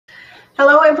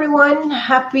Hello, everyone.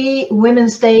 Happy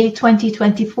Women's Day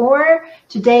 2024.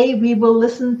 Today, we will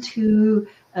listen to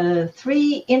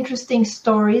three interesting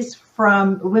stories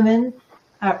from women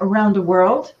around the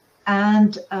world.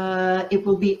 And it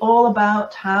will be all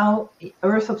about how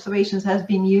Earth observations has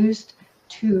been used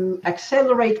to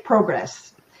accelerate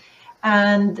progress.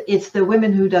 And it's the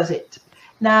women who does it.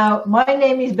 Now, my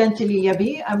name is Bente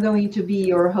Liabi. I'm going to be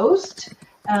your host.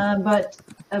 But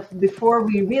before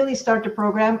we really start the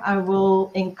program, I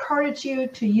will encourage you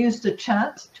to use the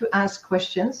chat to ask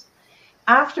questions.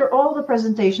 After all the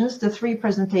presentations, the three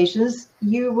presentations,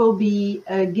 you will be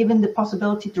given the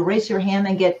possibility to raise your hand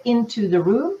and get into the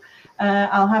room.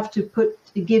 I'll have to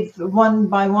give one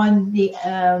by one the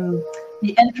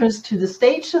entrance to the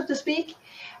stage, so to speak.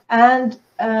 And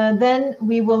then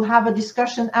we will have a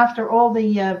discussion after all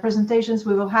the presentations.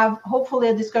 We will have hopefully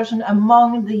a discussion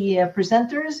among the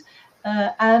presenters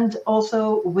and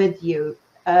also with you.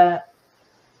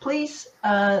 Please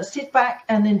sit back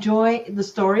and enjoy the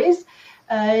stories.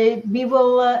 We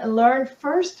will learn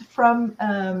first from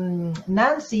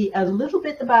Nancy a little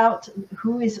bit about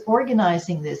who is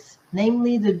organizing this,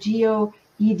 namely the GEO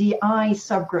EDI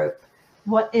subgroup.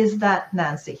 What is that,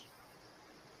 Nancy?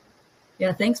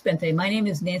 Yeah, thanks, Bente. My name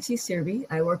is Nancy Sirby.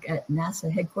 I work at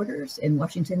NASA headquarters in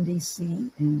Washington, D.C.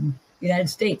 in the United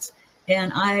States.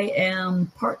 And I am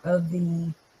part of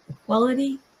the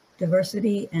Equality,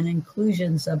 Diversity, and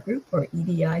Inclusion subgroup, or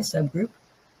EDI subgroup,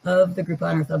 of the Group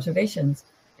on Earth Observations.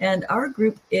 And our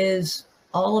group is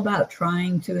all about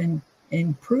trying to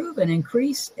improve and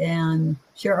increase and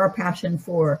share our passion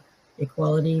for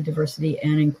equality, diversity,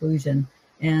 and inclusion.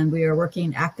 And we are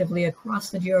working actively across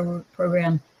the GEO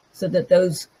program so that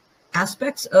those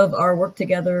aspects of our work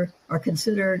together are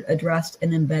considered, addressed,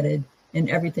 and embedded in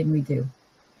everything we do.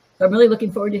 So I'm really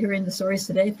looking forward to hearing the stories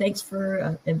today. Thanks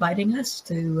for inviting us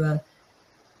to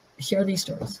share these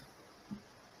stories.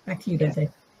 Back to you, Bente.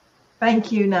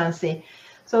 Thank you, Nancy.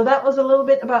 So that was a little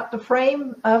bit about the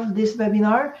frame of this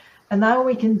webinar. And now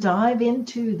we can dive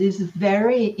into these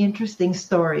very interesting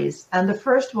stories. And the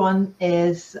first one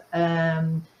is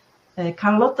Carlotta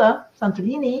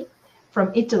Santolini from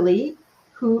Italy,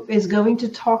 who is going to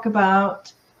talk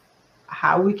about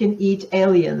how we can eat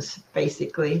aliens,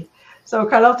 basically. So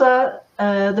Carlotta,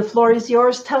 the floor is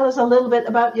yours. Tell us a little bit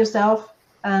about yourself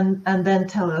and then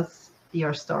tell us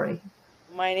your story.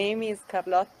 My name is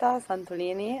Carlotta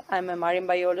Santolini. I'm a marine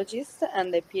biologist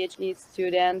and a PhD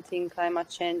student in climate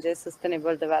change and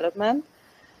sustainable development.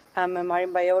 I'm a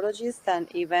marine biologist and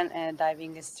even a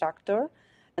diving instructor.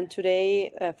 And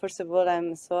today, first of all,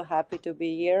 I'm so happy to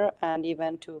be here and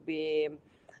even to be,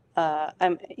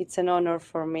 it's an honor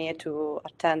for me to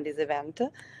attend this event.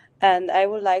 And I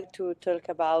would like to talk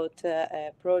about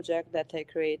a project that I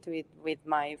created with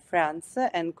my friends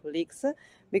and colleagues,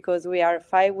 because we are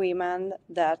 5 women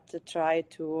that try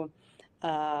to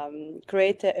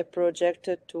create a project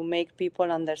to make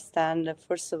people understand,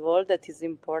 first of all, that it's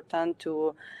important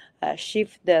to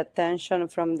shift the attention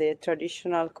from the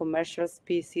traditional commercial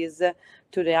species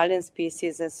to the alien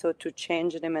species, and so to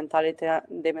change the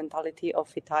mentality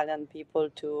of Italian people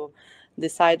to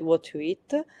decide what to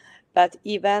eat. But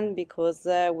even because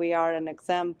we are an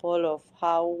example of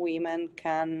how women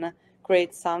can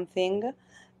create something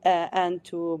and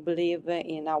to believe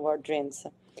in our dreams.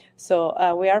 So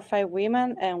we are 5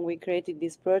 women, and we created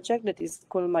this project that is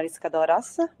called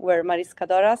Mariscadoras, where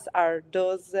Mariscadoras are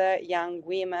those young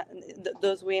women,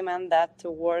 those women that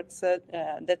works,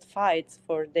 that fights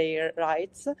for their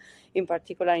rights, in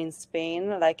particular in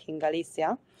Spain, like in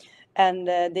Galicia, and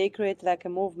they create like a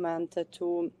movement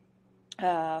to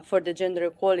for the gender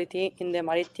equality in the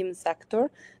maritime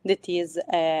sector, that is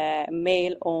a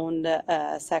male-owned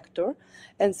sector.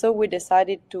 And so we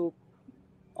decided to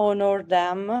honor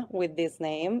them with this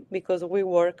name, because we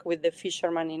work with the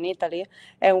fishermen in Italy,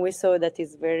 and we saw that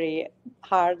it's very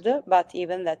hard, but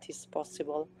even that is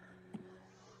possible.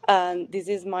 And this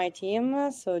is my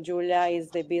team. So Giulia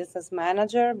is the business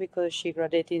manager because she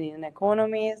graduated in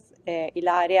economics.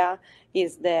 Ilaria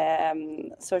is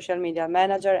the social media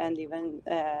manager and even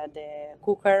the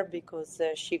cooker because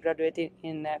she graduated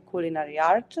in culinary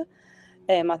art.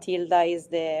 Matilda is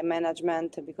the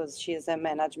management because she is a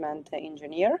management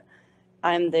engineer.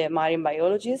 I'm the marine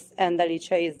biologist, and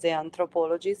Alicia is the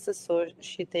anthropologist, so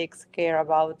she takes care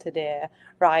about the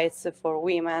rights for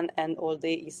women and all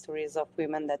the histories of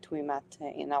women that we met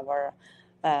in our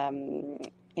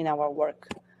work.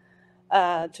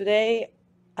 Today,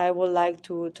 I would like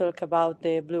to talk about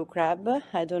the blue crab.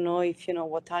 I don't know if you know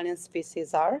what alien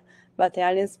species are, but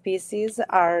alien species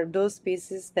are those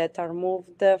species that are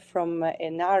moved from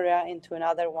an area into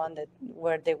another one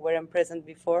where they weren't present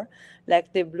before,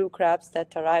 like the blue crabs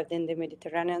that arrived in the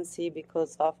Mediterranean Sea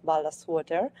because of ballast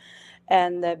water.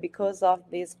 And because of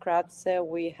these crabs,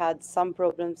 we had some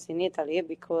problems in Italy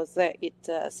because it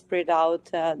spread out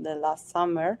the last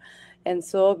summer. And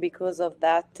so because of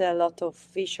that, a lot of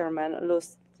fishermen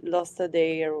lost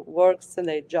their works and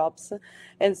their jobs.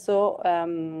 And so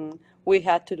we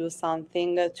had to do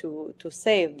something to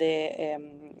save the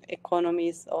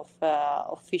economies of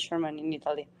fishermen in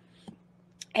Italy.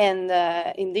 And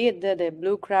indeed, the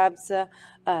blue crabs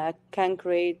can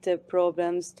create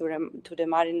problems to the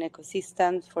marine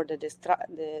ecosystem for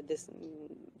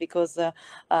because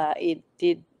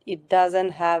it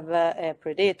doesn't have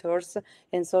predators,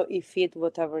 and so it feeds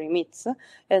whatever it meets.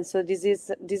 And so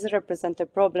this represents a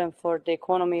problem for the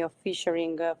economy of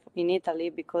fishing in Italy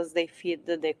because they feed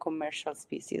the commercial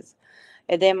species.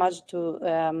 A damage to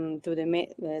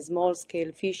the small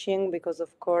scale fishing because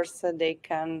of course they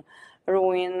can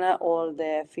ruin all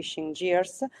the fishing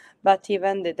gears, but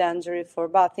even the danger for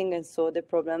bathing and so the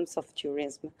problems of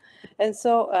tourism. And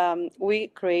so we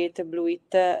create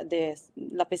Blueit,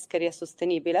 La Pescheria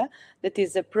Sostenibile, that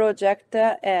is a project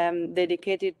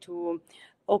dedicated to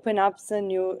open up some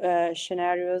new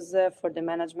scenarios for the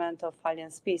management of alien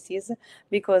species,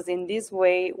 because in this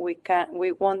way we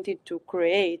wanted to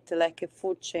create like a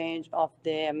food chain of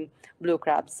the blue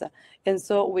crabs. And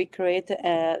so we create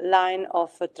a line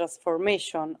of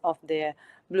transformation of the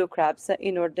blue crabs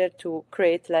in order to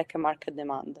create like a market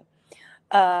demand.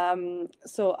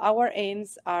 So our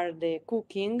aims are the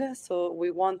cooking. So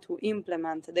we want to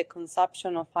implement the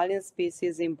consumption of alien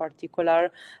species in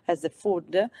particular as a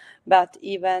food, but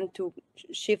even to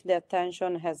shift the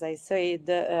attention, as I said,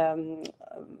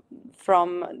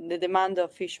 from the demand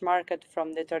of fish market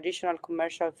from the traditional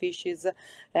commercial fishes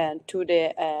to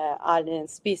the alien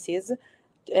species.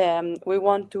 We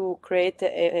want to create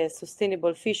a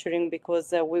sustainable fishing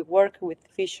because we work with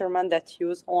fishermen that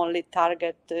use only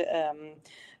target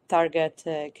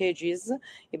cages,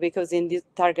 because in these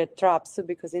target traps,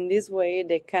 because in this way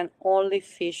they can only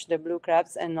fish the blue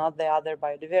crabs and not the other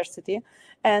biodiversity.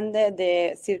 And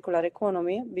the circular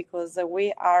economy, because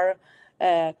we are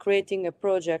creating a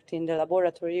project in the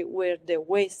laboratory where the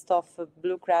waste of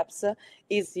blue crabs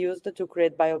is used to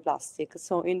create bioplastic.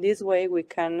 So in this way, we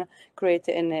can create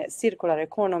a circular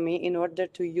economy in order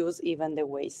to use even the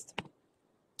waste.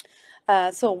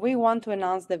 So we want to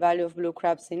enhance the value of blue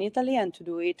crabs in Italy, and to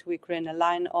do it, we create a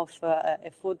line of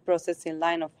a food processing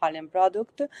line of alien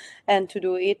product. And to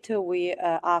do it, we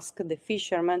ask the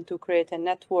fishermen to create a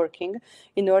networking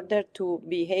in order to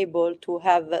be able to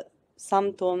have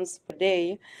some tons per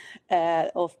day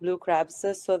of blue crabs,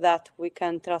 so that we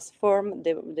can transform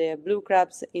the blue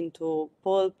crabs into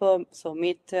pulp, so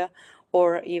meat,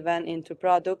 or even into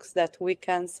products that we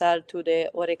can sell to the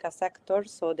HoReCa sector,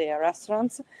 so the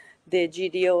restaurants, the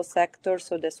GEO sector,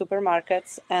 so the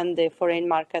supermarkets, and the foreign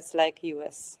markets like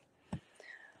US.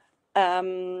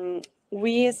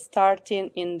 We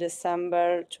started in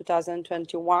December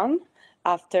 2021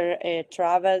 after a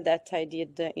travel that I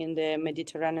did in the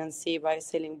Mediterranean Sea by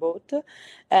sailing boat.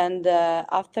 And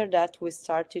after that, we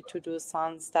started to do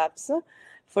some steps.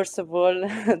 First of all,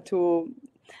 to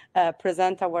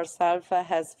present ourselves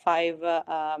as 5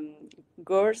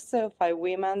 girls, 5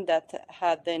 women that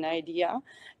had an idea,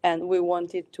 and we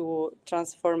wanted to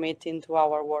transform it into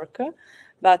our work.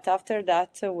 But after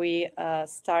that, we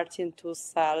started to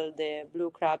sell the blue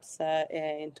crabs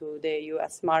into the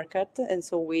US market, and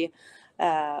so we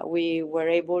were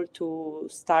able to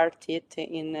start it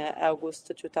in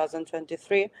August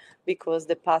 2023, because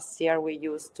the past year we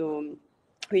used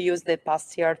the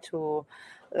past year to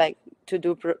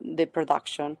do the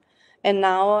production. And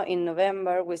now in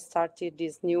November, we started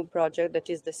this new project that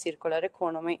is the circular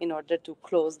economy, in order to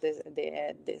close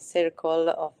the circle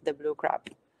of the blue crab.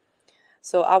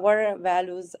 So our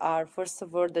values are, first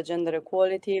of all, the gender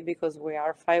equality, because we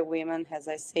are 5 women, as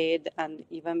I said, and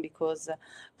even because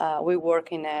we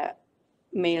work in a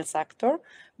male sector,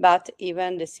 but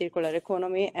even the circular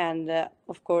economy. And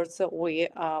of course, we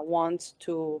want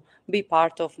to be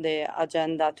part of the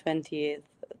Agenda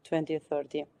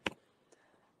 2030.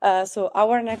 So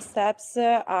our next steps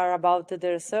are about the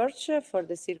research for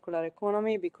the circular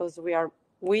economy, because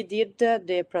we did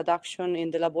the production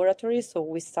in the laboratory, so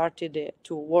we started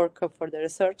to work for the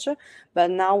research,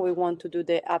 but now we want to do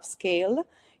the upscale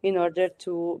in order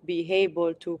to be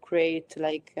able to create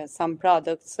some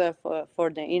products for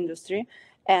the industry.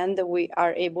 and we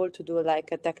are able to do like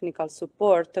a technical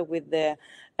support with the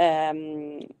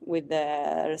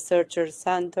researcher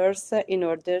centers in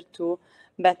order to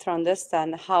better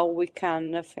understand how we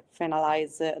can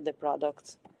finalize the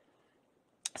product.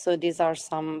 So these are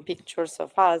some pictures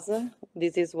of us.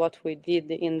 This is what we did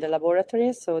in the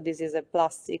laboratory. So this is a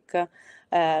plastic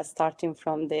starting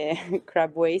from the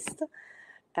crab waste,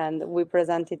 and we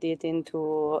presented it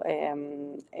into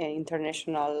an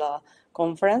international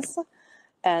conference.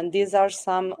 And these are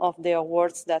some of the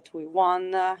awards that we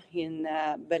won in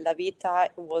Bella Vita.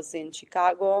 It was in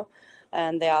Chicago,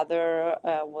 and the other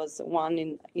was one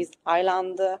in East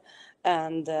Island,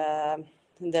 and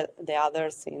the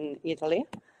others in Italy.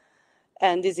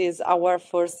 And this is our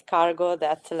first cargo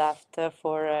that left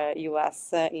for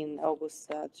US in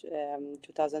August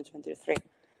 2023.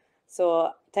 So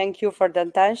thank you for the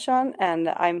attention, and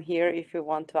I'm here if you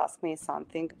want to ask me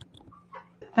something.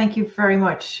 Thank you very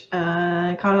much,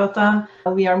 Carlotta.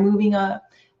 We are moving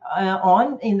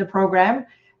on in the program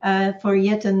for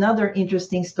yet another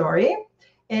interesting story.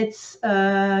 It's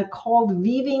called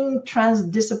Weaving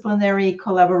Transdisciplinary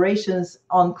Collaborations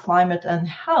on Climate and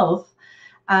Health.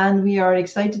 And we are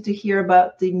excited to hear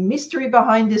about the mystery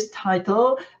behind this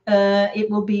title. It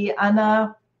will be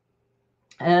Anna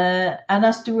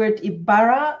Stewart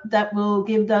Ibarra that will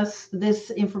give us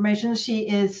this information. She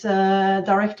is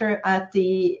director at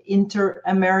the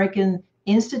Inter-American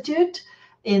Institute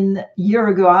in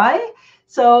Uruguay.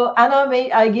 So Anna, may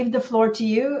I give the floor to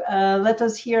you? Let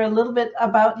us hear a little bit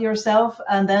about yourself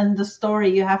and then the story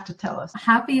you have to tell us.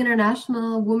 Happy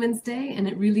International Women's Day, and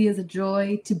it really is a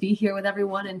joy to be here with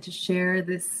everyone and to share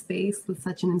this space with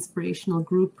such an inspirational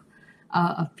group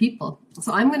of people.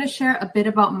 So I'm going to share a bit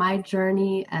about my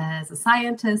journey as a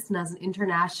scientist and as an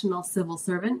international civil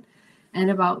servant, and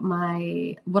about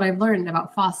what I've learned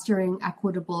about fostering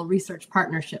equitable research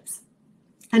partnerships.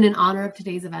 And in honor of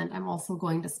today's event, I'm also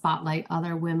going to spotlight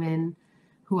other women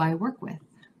who I work with.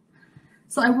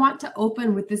 So I want to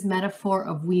open with this metaphor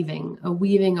of weaving, a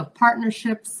weaving of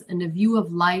partnerships and a view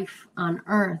of life on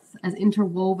Earth as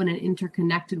interwoven and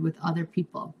interconnected with other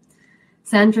people.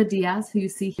 Sandra Diaz, who you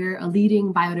see here, a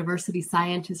leading biodiversity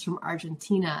scientist from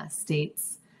Argentina,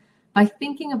 states, by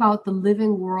thinking about the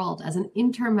living world as an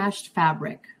intermeshed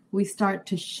fabric, we start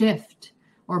to shift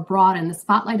or broaden the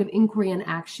spotlight of inquiry and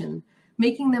action,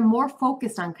 making them more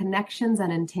focused on connections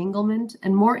and entanglement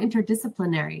and more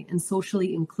interdisciplinary and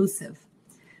socially inclusive.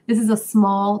 This is a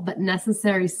small but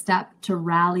necessary step to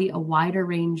rally a wider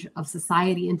range of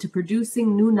society into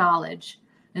producing new knowledge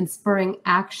and spurring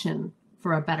action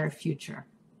for a better future.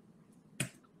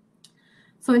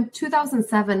 So in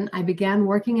 2007, I began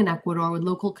working in Ecuador with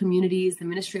local communities, the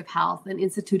Ministry of Health, and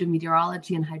Institute of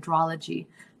Meteorology and Hydrology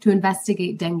to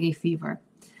investigate dengue fever.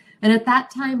 And at that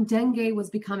time, dengue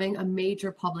was becoming a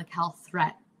major public health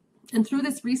threat. And through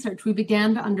this research, we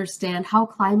began to understand how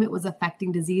climate was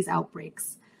affecting disease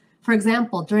outbreaks. For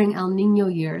example, during El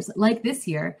Niño years, like this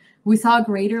year, we saw a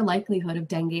greater likelihood of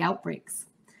dengue outbreaks.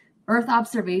 Earth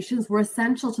observations were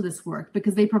essential to this work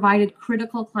because they provided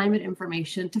critical climate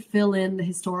information to fill in the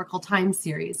historical time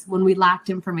series when we lacked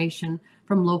information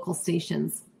from local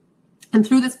stations. And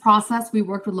through this process, we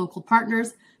worked with local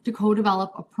partners to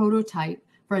co-develop a prototype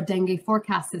for a dengue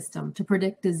forecast system to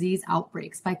predict disease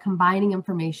outbreaks by combining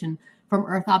information from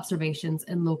Earth observations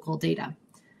and local data.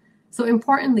 So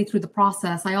importantly, through the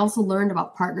process, I also learned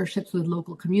about partnerships with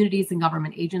local communities and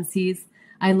government agencies.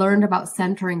 I learned about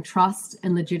centering trust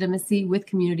and legitimacy with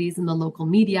communities in the local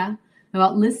media,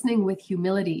 about listening with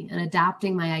humility and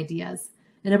adapting my ideas,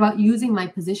 and about using my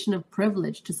position of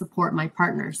privilege to support my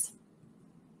partners.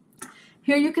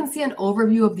 Here you can see an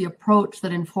overview of the approach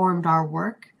that informed our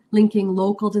work, linking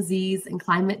local disease and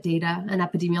climate data and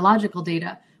epidemiological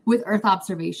data with Earth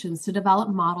observations to develop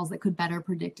models that could better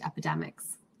predict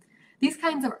epidemics. These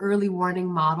kinds of early warning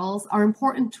models are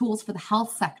important tools for the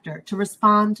health sector to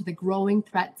respond to the growing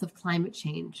threats of climate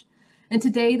change. And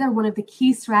today they're one of the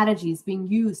key strategies being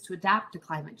used to adapt to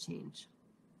climate change.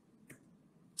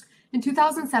 In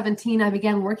 2017, I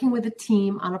began working with a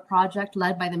team on a project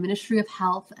led by the Ministry of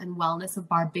Health and Wellness of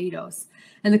Barbados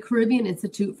and the Caribbean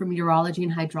Institute for Meteorology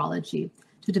and Hydrology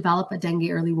to develop a dengue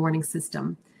early warning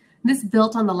system. This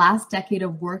built on the last decade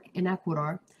of work in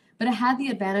Ecuador, but it had the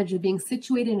advantage of being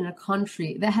situated in a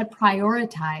country that had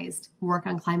prioritized work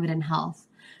on climate and health.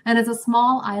 And as a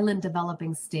small island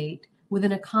developing state with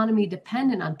an economy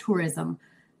dependent on tourism,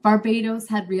 Barbados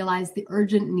had realized the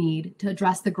urgent need to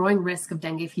address the growing risk of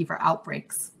dengue fever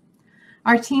outbreaks.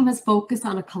 Our team has focused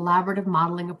on a collaborative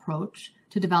modeling approach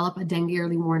to develop a dengue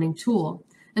early warning tool.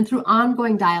 And through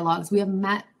ongoing dialogues, we have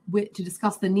met to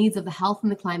discuss the needs of the health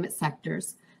and the climate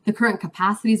sectors the current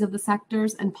capacities of the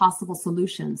sectors, and possible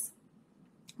solutions.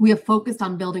 We have focused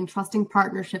on building trusting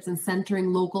partnerships and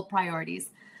centering local priorities,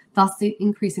 thus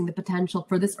increasing the potential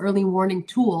for this early warning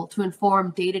tool to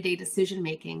inform day-to-day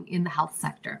decision-making in the health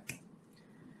sector.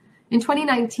 In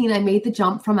 2019, I made the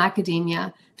jump from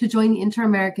academia to join the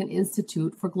Inter-American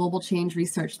Institute for Global Change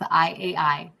Research, the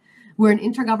IAI. We're an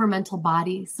intergovernmental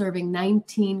body serving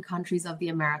 19 countries of the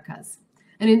Americas.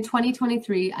 And in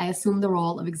 2023, I assumed the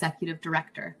role of executive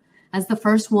director as the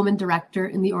first woman director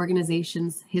in the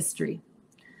organization's history.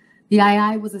 The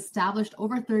II was established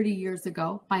over 30 years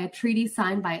ago by a treaty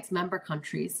signed by its member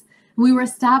countries. We were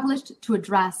established to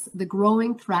address the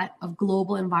growing threat of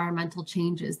global environmental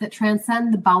changes that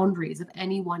transcend the boundaries of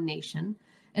any one nation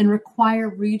and require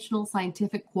regional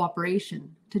scientific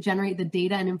cooperation to generate the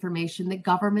data and information that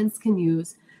governments can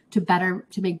use to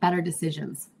make better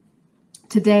decisions.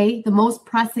 Today, the most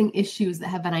pressing issues that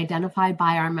have been identified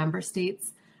by our member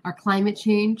states are climate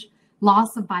change,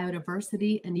 loss of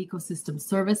biodiversity and ecosystem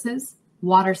services,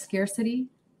 water scarcity,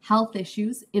 health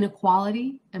issues,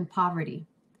 inequality, and poverty.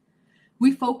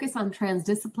 We focus on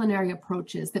transdisciplinary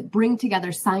approaches that bring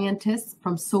together scientists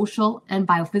from social and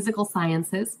biophysical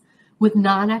sciences with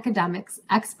non-academics,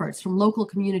 experts from local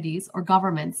communities or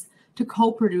governments to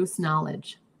co-produce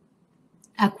knowledge.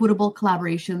 Equitable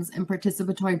collaborations and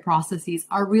participatory processes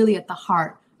are really at the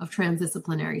heart of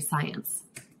transdisciplinary science.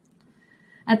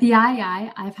 At the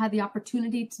IEI, I've had the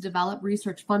opportunity to develop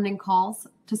research funding calls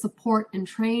to support and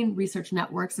train research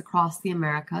networks across the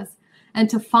Americas and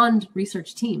to fund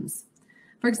research teams.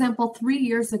 For example, 3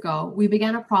 years ago, we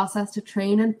began a process to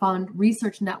train and fund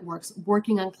research networks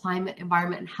working on climate,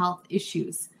 environment, and health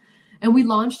issues. And we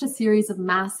launched a series of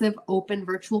massive open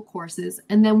virtual courses,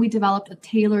 and then we developed a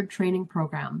tailored training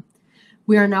program.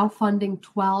 We are now funding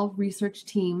 12 research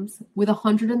teams with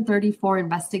 134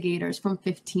 investigators from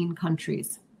 15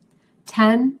 countries.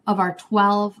 10 of our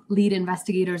 12 lead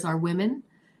investigators are women,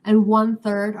 and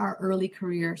 1/3 are early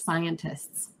career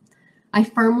scientists. I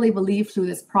firmly believe through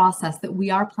this process that we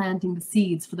are planting the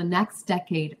seeds for the next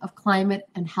decade of climate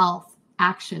and health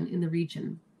action in the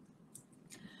region.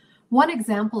 One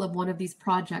example of one of these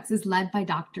projects is led by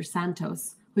Dr.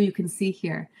 Santos, who you can see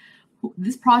here.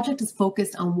 This project is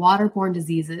focused on waterborne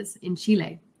diseases in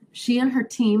Chile. She and her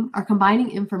team are combining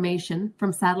information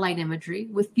from satellite imagery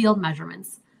with field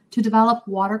measurements to develop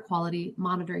water quality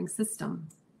monitoring system.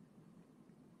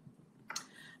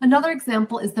 Another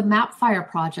example is the MapFire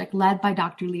project led by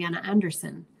Dr. Liana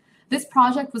Anderson. This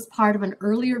project was part of an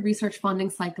earlier research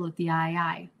funding cycle at the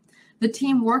IAI. The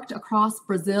team worked across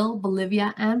Brazil,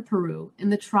 Bolivia, and Peru in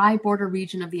the tri-border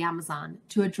region of the Amazon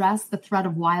to address the threat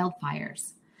of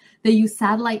wildfires. They used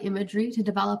satellite imagery to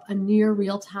develop a near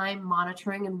real-time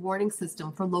monitoring and warning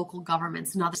system for local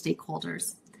governments and other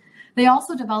stakeholders. They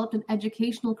also developed an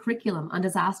educational curriculum on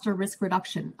disaster risk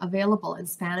reduction available in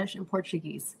Spanish and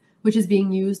Portuguese, which is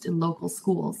being used in local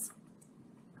schools.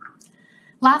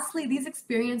 Lastly, these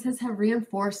experiences have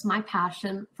reinforced my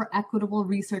passion for equitable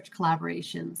research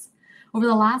collaborations. Over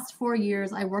the last 4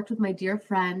 years, I worked with my dear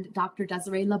friend, Dr.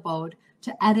 Desiree Labode,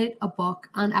 to edit a book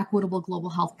on equitable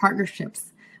global health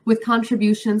partnerships, with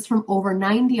contributions from over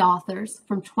 90 authors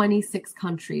from 26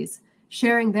 countries,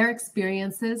 sharing their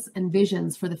experiences and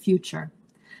visions for the future.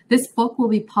 This book will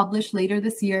be published later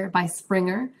this year by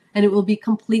Springer, and it will be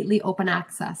completely open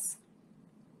access.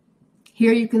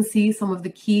 Here you can see some of the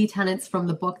key tenets from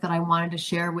the book that I wanted to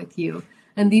share with you.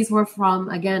 And these were from,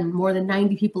 again, more than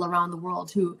 90 people around the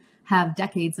world who have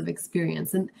decades of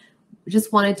experience. And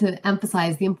just wanted to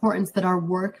emphasize the importance that our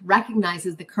work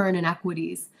recognizes the current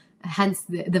inequities, hence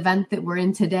the event that we're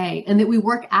in today, and that we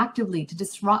work actively to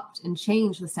disrupt and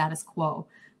change the status quo.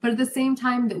 But at the same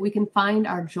time, that we can find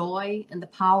our joy and the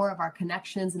power of our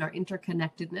connections and our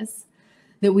interconnectedness,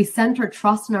 that we center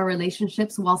trust in our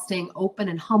relationships while staying open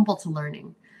and humble to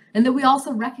learning, and that we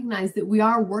also recognize that we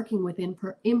are working within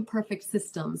imperfect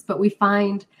systems, but we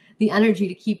find the energy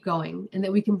to keep going, and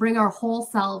that we can bring our whole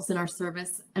selves in our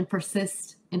service and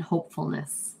persist in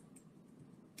hopefulness.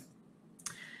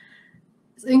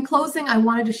 So in closing, I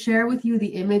wanted to share with you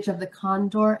the image of the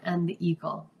condor and the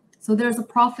eagle. So there's a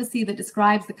prophecy that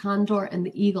describes the condor and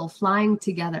the eagle flying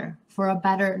together for a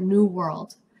better new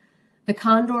world. The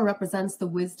condor represents the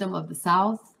wisdom of the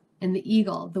South, and the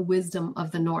eagle, the wisdom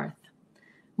of the North.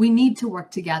 We need to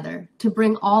work together to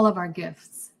bring all of our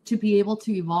gifts, to be able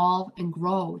to evolve and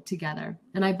grow together.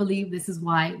 And I believe this is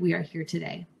why we are here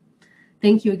today.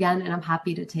 Thank you again, and I'm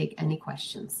happy to take any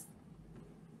questions.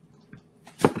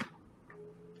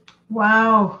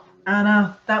 Wow,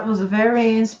 Anna, that was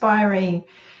very inspiring,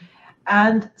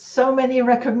 and so many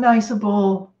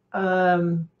recognizable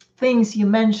things you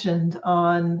mentioned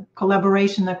on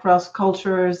collaboration across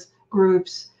cultures,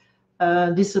 groups,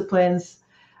 disciplines.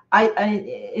 I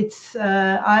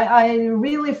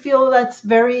really feel that's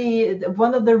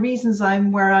one of the reasons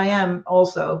I'm where I am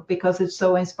also, because it's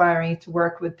so inspiring to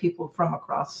work with people from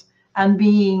across, and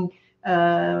being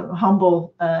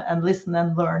humble and listen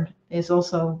and learn is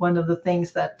also one of the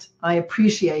things that I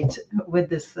appreciate with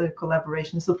this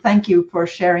collaboration. So thank you for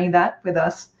sharing that with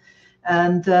us.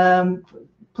 And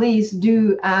please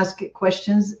do ask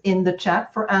questions in the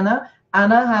chat for Anna.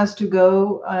 Anna has to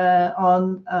go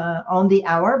on the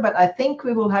hour, but I think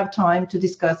we will have time to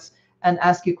discuss and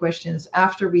ask you questions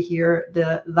after we hear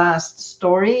the last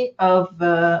story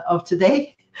of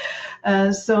today.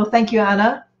 So thank you,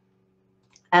 Anna.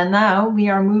 And now we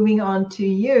are moving on to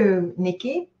you,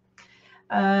 Nikki.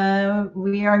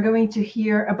 We are going to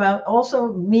hear about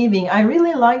also weaving. I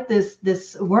really like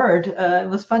this word. It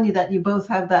was funny that you both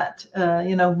have that,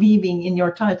 weaving in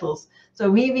your titles. So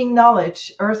weaving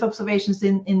knowledge, Earth observations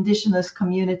in indigenous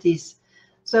communities.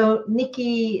 So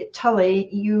Nikki Tully,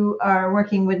 you are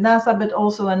working with NASA, but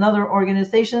also another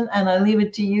organization, and I leave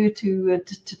it to you to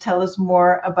tell us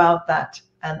more about that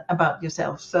and about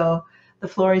yourself. So the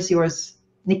floor is yours,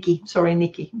 Nikki. Sorry,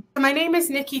 Nikki. My name is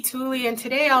Nikki Tully, and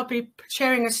today I'll be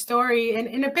sharing a story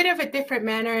in a bit of a different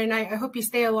manner, and I hope you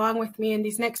stay along with me in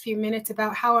these next few minutes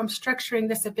about how I'm structuring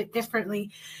this a bit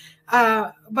differently.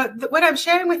 But what I'm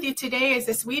sharing with you today is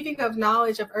this weaving of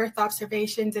knowledge of Earth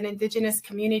observations in indigenous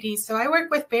communities. So I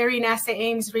work with Barry NASA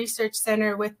Ames Research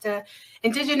Center with the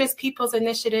Indigenous Peoples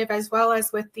Initiative, as well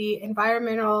as with the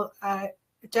Environmental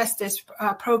Justice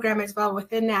Program as well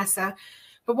within NASA.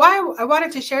 But why I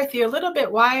wanted to share with you a little bit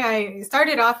why I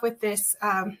started off with this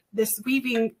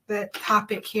weaving the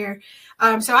topic here.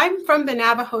 So I'm from the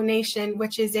Navajo Nation,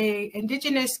 which is a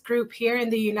indigenous group here in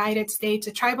the United States,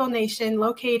 a tribal nation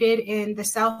located in the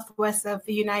southwest of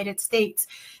the United States.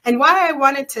 And why I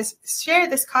wanted to share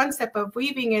this concept of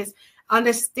weaving is on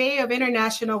this day of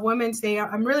International Women's Day,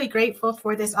 I'm really grateful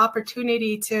for this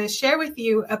opportunity to share with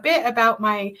you a bit about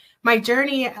my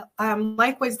journey,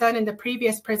 like was done in the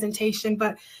previous presentation,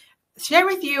 but share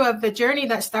with you of the journey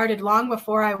that started long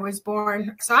before I was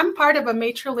born. So I'm part of a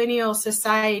matrilineal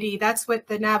society. That's what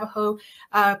the Navajo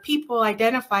people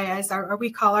identify as, or we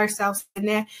call ourselves.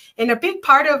 And a big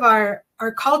part of our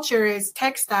culture is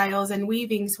textiles and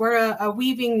weavings. We're a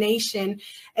weaving nation.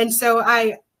 And so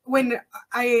when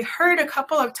I heard a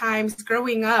couple of times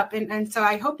growing up, and so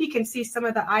I hope you can see some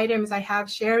of the items I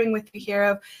have sharing with you here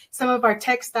of some of our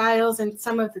textiles and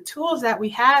some of the tools that we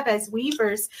have as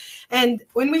weavers. And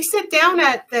when we sit down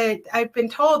I've been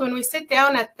told when we sit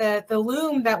down at the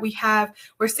loom that we have,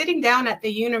 we're sitting down at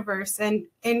the universe. And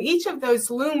each of those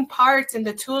loom parts and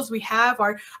the tools we have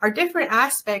are different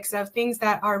aspects of things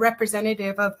that are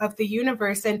representative of the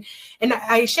universe. And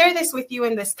I share this with you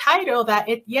in this title that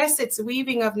it's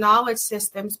weaving of knowledge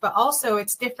systems, but also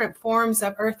it's different forms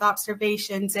of Earth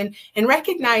observations and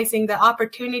recognizing the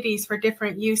opportunities for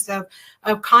different use of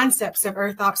concepts of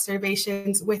Earth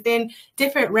observations within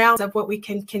different realms of what we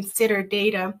can consider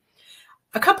data.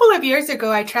 A couple of years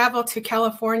ago, I traveled to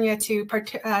California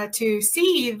to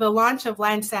see the launch of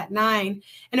Landsat 9.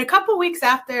 And a couple weeks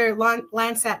after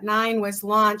Landsat 9 was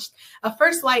launched, a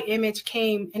first light image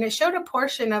came, and it showed a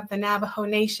portion of the Navajo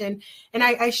Nation. And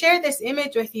I share this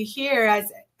image with you here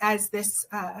as this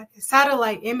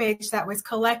satellite image that was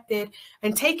collected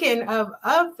and taken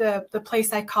of the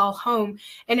place I call home.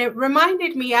 And it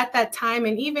reminded me at that time,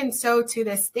 and even so to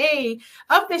this day,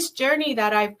 of this journey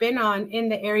that I've been on in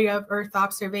the area of Earth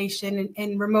observation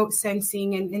and remote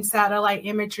sensing and satellite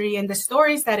imagery and the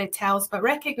stories that it tells, but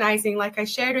recognizing, like I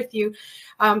shared with you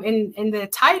in the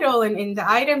title and in the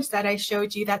items that I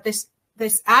showed you, that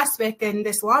this aspect and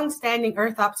this long-standing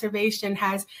Earth observation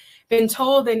has been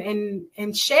told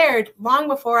and shared long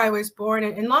before I was born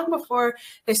and long before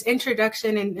this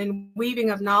introduction and weaving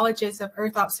of knowledges of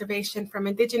Earth observation from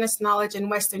indigenous knowledge and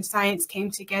Western science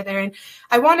came together. And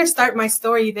I want to start my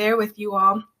story there with you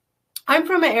all. I'm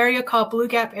from an area called Blue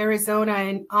Gap, Arizona,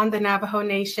 and on the Navajo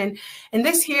Nation. And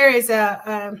this here is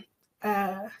a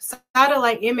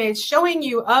satellite image showing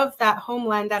you of that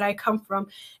homeland that I come from.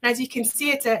 And as you can see,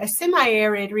 it's a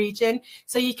semi-arid region.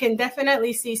 So you can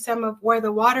definitely see some of where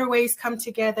the waterways come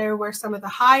together, where some of the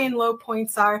high and low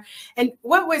points are. And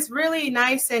what was really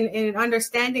nice in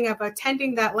understanding of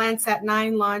attending that Landsat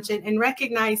 9 launch and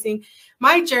recognizing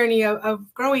my journey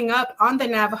of growing up on the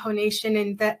Navajo Nation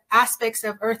and the aspects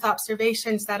of Earth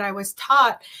observations that I was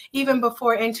taught even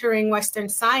before entering Western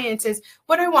science is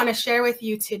what I want to share with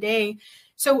you today.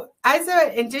 So as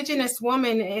an Indigenous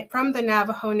woman from the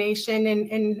Navajo Nation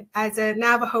and as a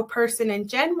Navajo person in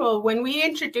general, when we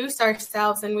introduce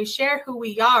ourselves and we share who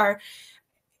we are,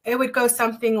 it would go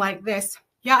something like this.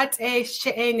 Ya e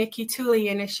she Nikki Tuli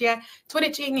and Shia,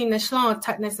 Twitching in the Shlon,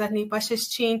 Tutness that ni Bushes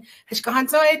Chin,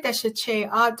 Hishkahanzoe, Deshache,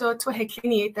 Ado,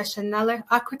 Twihekini, Deshanale,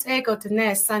 Akut ego to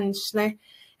Nes, San Shle.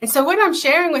 And so what I'm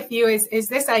sharing with you is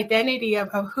this identity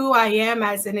of who I am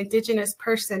as an Indigenous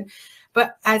person,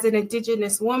 but as an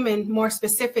Indigenous woman more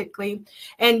specifically.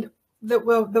 And the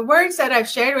words that I've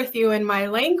shared with you in my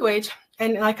language,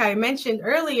 and like I mentioned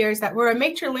earlier, is that we're a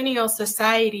matrilineal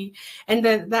society. And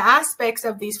the aspects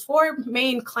of these four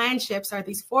main clanships are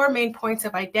these four main points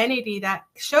of identity that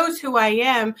shows who I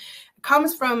am,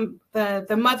 comes from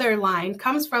the mother line,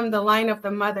 comes from the line of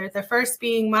the mother. The first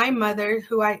being my mother,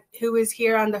 who is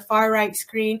here on the far right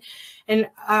screen, and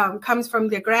comes from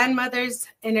the grandmothers,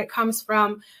 and it comes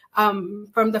from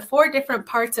the four different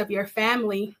parts of your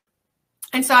family.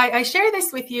 And so I share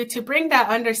this with you to bring that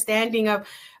understanding of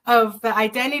the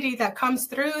identity that comes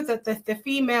through the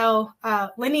female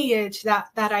lineage that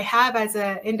I have as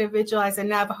an individual, as a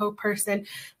Navajo person,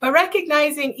 but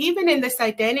recognizing even in this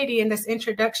identity, in this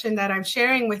introduction that I'm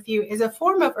sharing with you, is a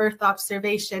form of Earth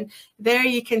observation. There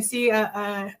you can see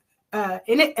an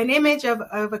image of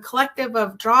a collective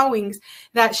of drawings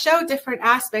that show different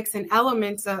aspects and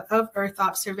elements of Earth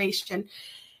observation.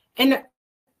 And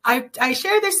I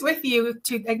share this with you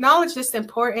to acknowledge this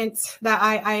importance that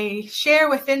I share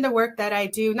within the work that I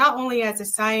do, not only as a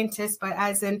scientist, but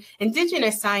as an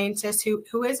Indigenous scientist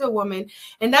who is a woman,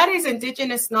 and that is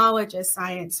Indigenous knowledge as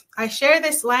science. I share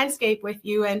this landscape with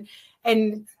you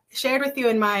and shared with you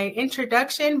in my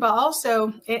introduction, but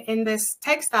also in this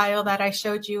textile that I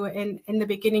showed you in the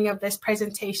beginning of this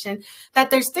presentation, that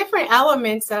there's different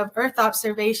elements of Earth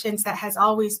observations that has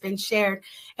always been shared.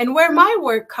 And where my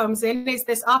work comes in is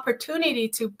this opportunity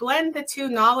to blend the two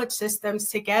knowledge systems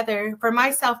together for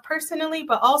myself personally,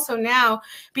 but also now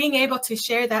being able to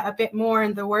share that a bit more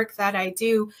in the work that I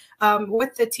do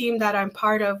with the team that I'm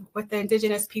part of, with the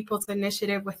Indigenous Peoples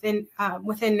Initiative within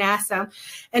NASA.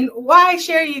 And why I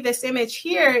share you this image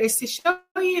here is to show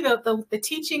you the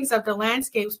teachings of the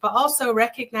landscapes, but also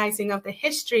recognizing of the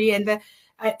history and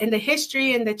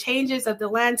the changes of the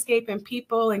landscape and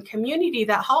people and community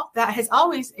that has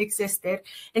always existed.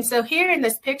 And so here in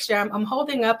this picture, I'm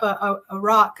holding up a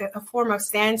rock, a form of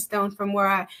sandstone from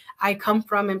where I come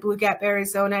from in Blue Gap,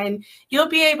 Arizona. And you'll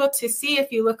be able to see,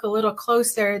 if you look a little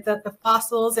closer, the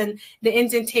fossils and the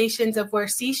indentations of where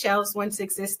seashells once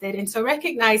existed. And so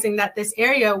recognizing that this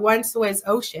area once was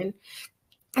ocean.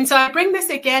 And so I bring this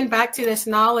again back to this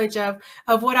knowledge of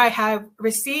what I have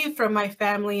received from my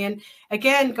family. And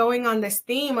again, going on this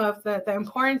theme of the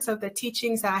importance of the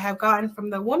teachings that I have gotten from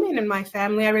the woman in my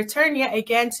family, I return yet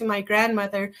again to my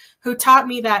grandmother, who taught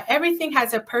me that everything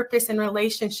has a purpose in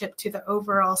relationship to the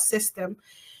overall system.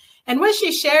 And what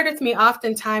she shared with me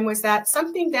oftentimes was that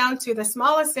something down to the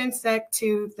smallest insect,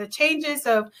 to the changes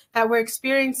that we're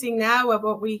experiencing now of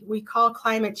what we call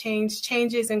climate change,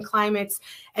 changes in climates,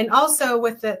 and also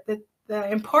with the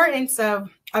importance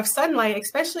of sunlight,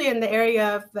 especially in the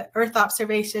area of the Earth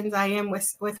observations I am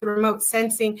with remote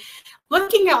sensing.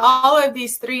 Looking at all of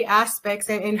these three aspects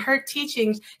and her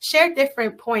teachings share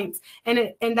different points.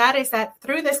 And that is that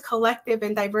through this collective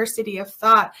and diversity of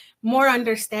thought, more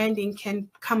understanding can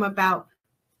come about.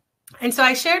 And so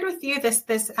I shared with you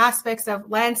this aspects of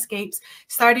landscapes,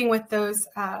 starting with those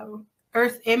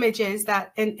Earth images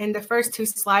that in the first two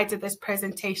slides of this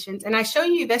presentation. And I show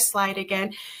you this slide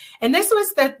again. And this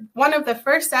was one of the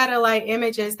first satellite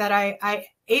images that I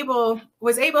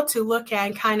was able to look at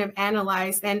and kind of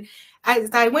analyze. And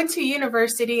as I went to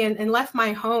university and left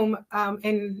my home,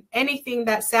 and anything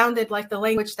that sounded like the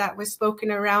language that was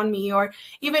spoken around me, or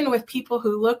even with people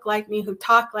who look like me, who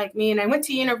talk like me, and I went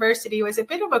to university, it was a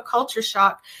bit of a culture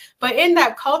shock. But in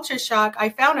that culture shock, I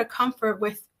found a comfort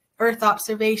with Earth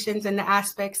observations and the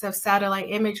aspects of satellite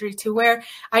imagery, to where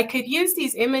I could use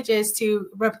these images to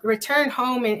return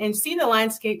home and see the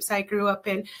landscapes I grew up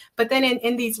in. But then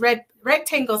in these red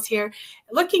rectangles here,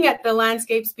 looking at the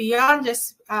landscapes beyond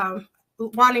just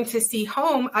wanting to see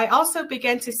home, I also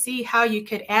began to see how you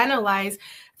could analyze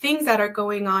things that are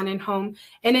going on in home.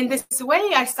 And in this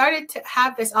way, I started to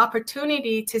have this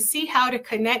opportunity to see how to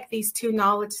connect these two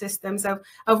knowledge systems of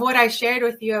what I shared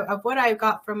with you, of what I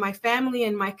got from my family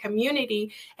and my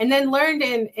community, and then learned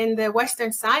in the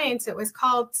Western science, it was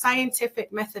called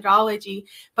scientific methodology.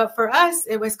 But for us,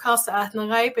 it was called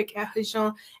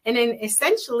and then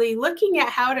essentially looking at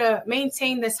how to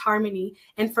maintain this harmony.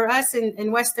 And for us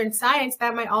in Western science,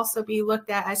 that might also be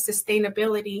looked at as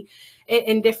sustainability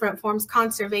in different forms,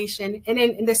 conservation, observation. And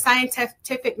in the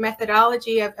scientific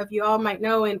methodology of you all might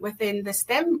know, and within the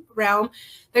STEM realm,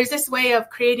 there's this way of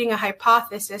creating a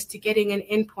hypothesis to getting an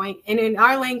endpoint. And in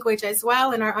our language as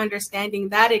well, in our understanding,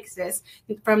 that exists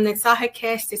from the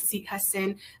Sahakes to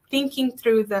Sithasin, thinking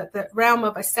through the realm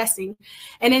of assessing.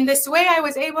 And in this way, I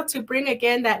was able to bring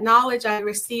again that knowledge I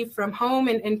received from home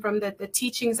and from the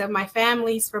teachings of my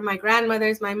families, from my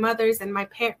grandmothers, my mothers, and my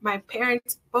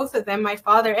parents, both of them, my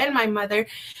father and my mother,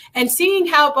 and seeing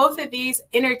how both of these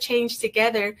interchange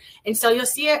together. And so you'll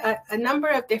see a number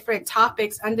of different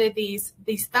topics under these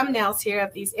thumbnails here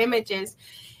of these images.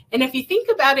 And if you think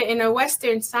about it in a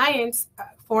Western science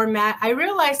format, I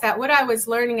realized that what I was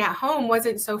learning at home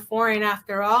wasn't so foreign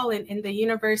after all in the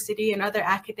university and other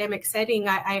academic setting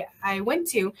I went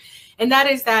to. And that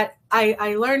is that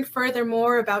I learned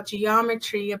furthermore about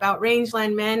geometry, about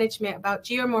rangeland management, about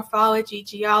geomorphology,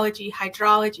 geology,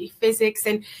 hydrology, physics,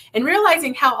 and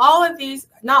realizing how all of these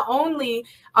not only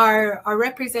are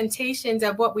representations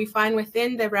of what we find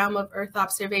within the realm of Earth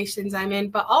observations I'm in,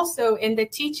 but also in the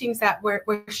teachings that were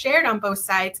shared on both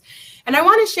sides. And I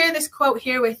want to share this quote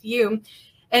here with you,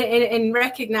 and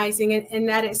recognizing it, in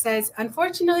that it says,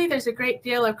 unfortunately, there's a great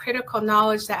deal of critical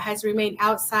knowledge that has remained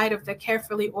outside of the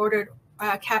carefully ordered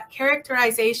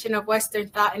characterization of Western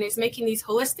thought, and is making these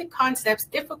holistic concepts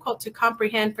difficult to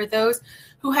comprehend for those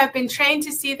who have been trained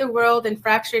to see the world in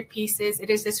fractured pieces.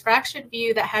 It is this fractured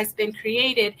view that has been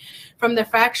created from the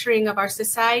fracturing of our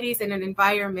societies and an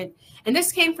environment. And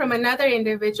this came from another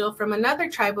individual from another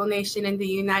tribal nation in the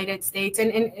United States.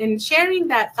 And in sharing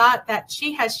that thought that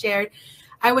she has shared,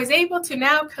 I was able to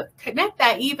now connect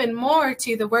that even more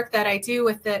to the work that I do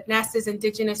with the NASA's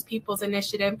Indigenous Peoples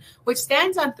Initiative, which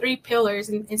stands on 3 pillars.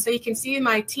 And so you can see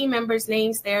my team members'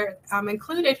 names there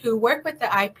included who work with the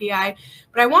IPI.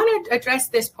 But I want to address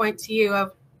this point to you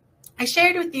of, I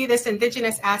shared with you this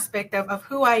Indigenous aspect of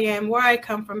who I am, where I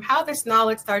come from, how this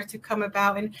knowledge started to come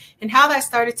about, and how that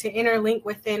started to interlink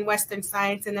within Western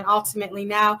science, and then ultimately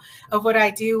now of what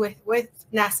I do with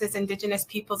NASA's Indigenous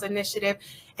Peoples Initiative.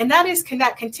 And that is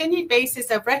that continued basis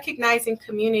of recognizing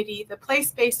community, the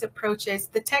place-based approaches,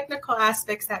 the technical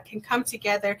aspects that can come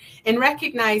together in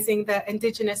recognizing the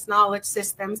Indigenous knowledge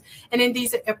systems. And in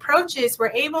these approaches,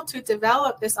 we're able to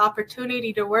develop this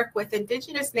opportunity to work with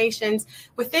Indigenous nations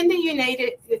within the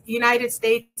United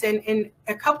States, and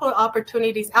a couple of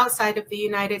opportunities outside of the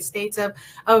United States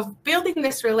of building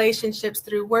this relationships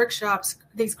through workshops,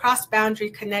 these cross-boundary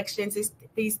connections,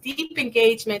 these deep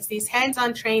engagements, these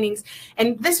hands-on trainings.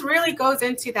 And this really goes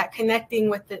into that connecting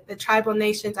with the tribal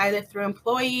nations, either through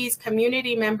employees,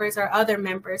 community members, or other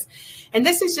members. And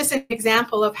this is just an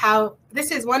example of how,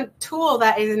 this is one tool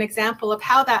that is an example of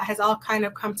how that has all kind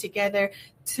of come together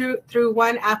through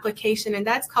one application, and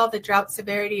that's called the Drought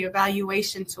Severity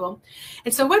Evaluation Tool.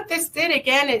 And so what this did,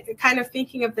 again, it kind of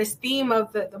thinking of this theme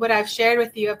of what I've shared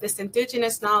with you of this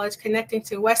Indigenous knowledge connecting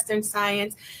to Western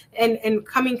science and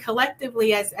coming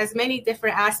collectively as many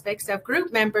different aspects of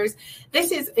group members.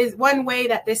 This is one way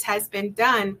that this has been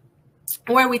done,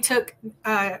 where we took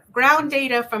ground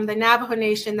data from the Navajo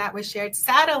Nation that was shared,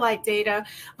 satellite data,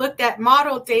 looked at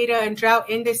model data and drought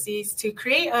indices to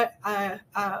create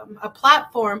a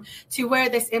platform to where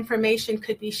this information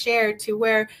could be shared, to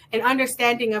where an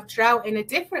understanding of drought in a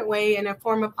different way, in a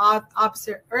form of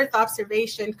Earth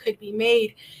observation, could be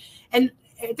made. And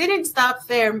it didn't stop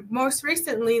there. Most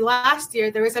recently, last year,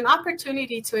 there was an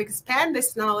opportunity to expand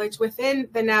this knowledge within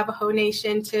the Navajo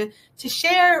Nation to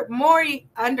share more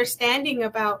understanding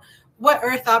about what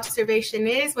Earth observation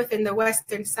is within the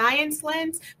Western science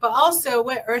lens, but also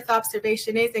what Earth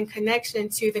observation is in connection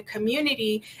to the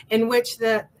community in which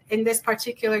in this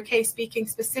particular case, speaking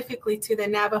specifically to the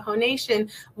Navajo Nation,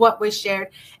 what was shared.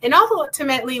 And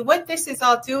ultimately, what this is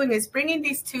all doing is bringing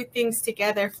these two things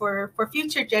together for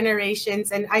future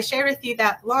generations. And I share with you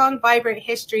that long, vibrant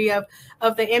history of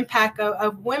the impact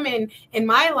of women in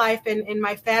my life and in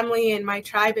my family and my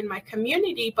tribe and my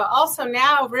community, but also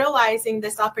now realizing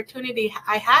this opportunity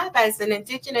I have as an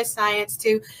Indigenous science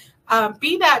to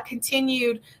be that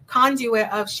continued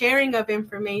conduit of sharing of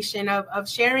information, of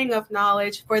sharing of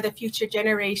knowledge for the future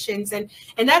generations. And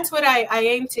that's what I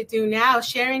aim to do now,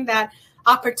 sharing that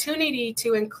opportunity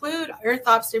to include Earth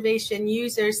observation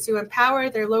users to empower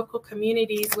their local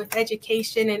communities with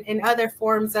education and other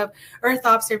forms of Earth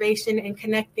observation and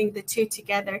connecting the two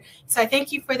together. So I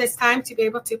thank you for this time to be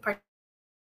able to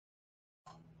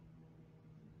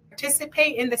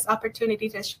participate in this opportunity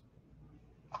to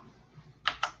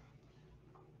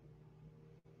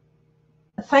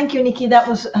Thank you, Nikki. That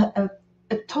was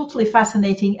totally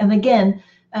fascinating. And again,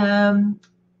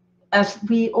 as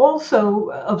we also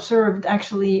observed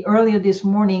actually earlier this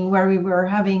morning, where we were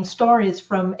having stories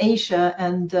from Asia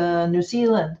and New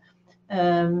Zealand,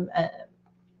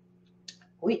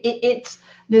 it's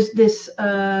this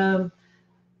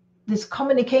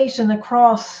communication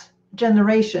across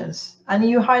generations, and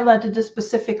you highlighted this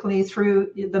specifically through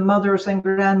the mothers and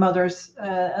grandmothers.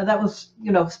 That was,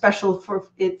 special for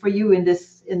you in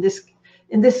this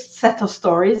set of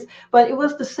stories. But it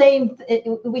was the same.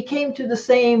 We came to the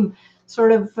same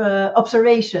sort of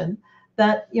observation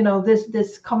that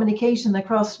this communication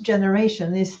across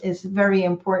generation is very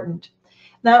important.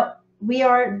 Now we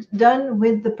are done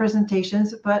with the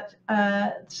presentations, but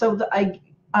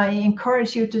I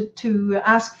encourage you to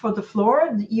ask for the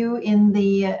floor. You in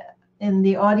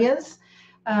the audience,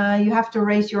 you have to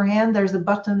raise your hand. There's a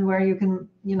button where you can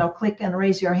click and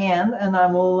raise your hand, and I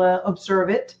will observe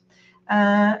it.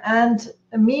 And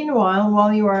meanwhile,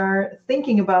 while you are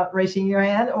thinking about raising your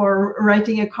hand or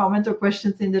writing a comment or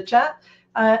questions in the chat,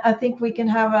 I think we can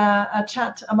have a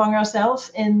chat among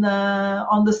ourselves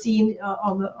on the scene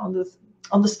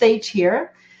on the stage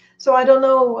here. So I don't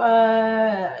know,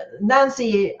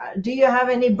 Nancy, do you have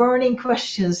any burning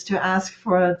questions to ask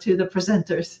to the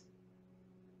presenters?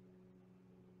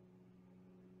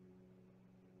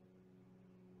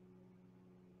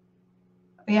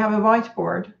 We have a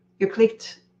whiteboard. You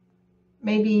clicked,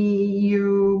 maybe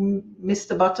you missed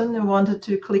the button and wanted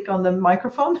to click on the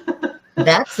microphone.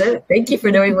 That's it. Thank you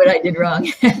for knowing what I did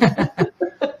wrong.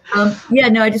 Yeah,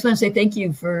 no, I just want to say thank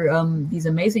you for these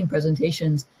amazing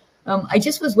presentations. I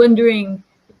just was wondering,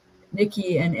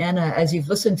 Nikki and Anna, as you've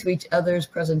listened to each other's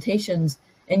presentations,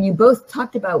 and you both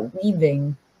talked about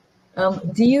weaving,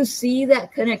 do you see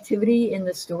that connectivity in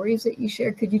the stories that you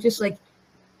shared? Could you just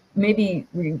maybe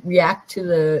react to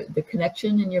the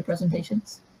connection in your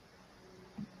presentations?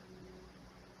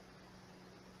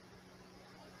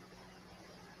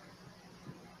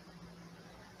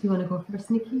 Do you want to go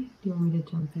first, Nikki? Do you want me to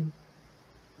jump in?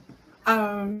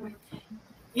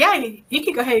 Yeah, you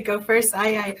can go ahead and go first.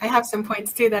 I have some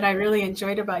points too that I really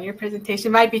enjoyed about your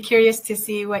presentation. But I'd be curious to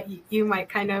see what you might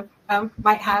kind of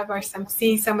might have, or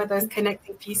see some of those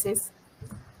connecting pieces.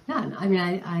 Yeah, I mean,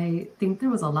 I think there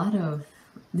was a lot of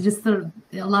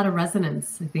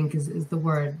resonance, I think is the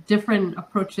word. Different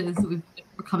approaches. We're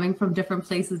coming from different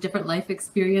places, different life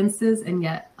experiences, and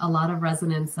yet a lot of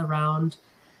resonance around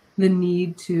the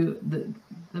need to,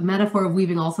 the metaphor of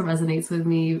weaving also resonates with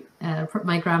me.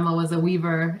 My grandma was a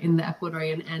weaver in the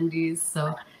Ecuadorian Andes.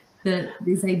 So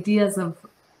these ideas of,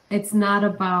 it's not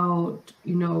about,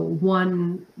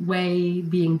 one way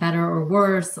being better or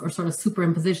worse or sort of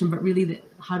superimposition, but really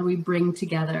how do we bring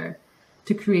together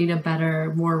to create a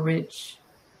better, more rich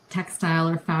textile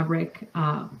or fabric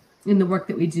in the work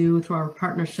that we do, through our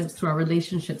partnerships, through our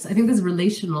relationships. I think this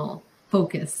relational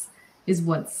focus is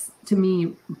what's, to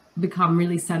me, become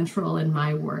really central in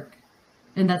my work.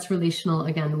 And that's relational,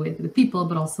 again, with people,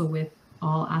 but also with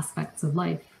all aspects of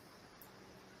life.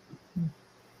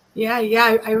 Yeah,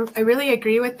 I really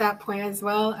agree with that point as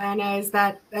well, Anna, is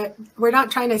that we're not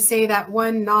trying to say that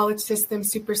one knowledge system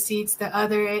supersedes the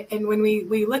other. And when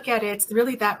we look at it, it's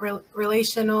really that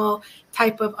relational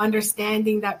type of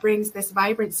understanding that brings this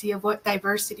vibrancy of what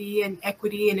diversity and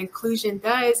equity and inclusion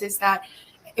does, is that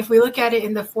if we look at it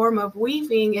in the form of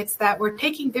weaving, it's that we're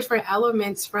taking different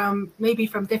elements from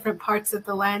different parts of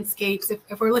the landscapes.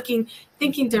 If we're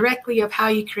thinking directly of how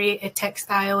you create a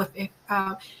textile, if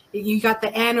you got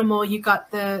the animal, you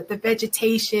got the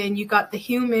vegetation, you got the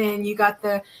human, you got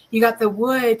the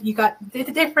wood, you got the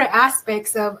different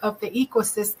aspects of the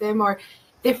ecosystem, or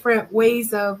different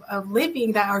ways of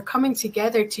living that are coming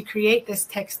together to create this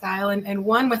textile, and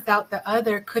one without the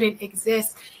other couldn't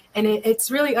exist. And it's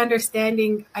really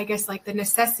understanding, I guess, the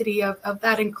necessity of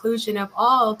that inclusion of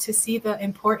all, to see the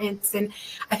importance. And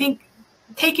I think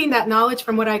taking that knowledge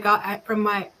from what I got from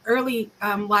my early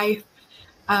life,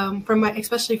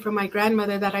 especially from my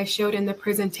grandmother that I showed in the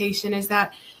presentation, is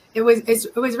that it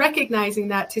was recognizing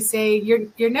that, to say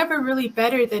you're never really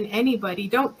better than anybody.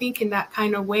 Don't think in that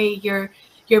kind of way.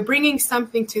 You're bringing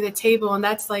something to the table, and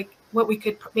that's what we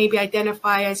could maybe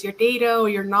identify as your data or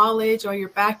your knowledge or your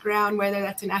background, whether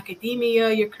that's in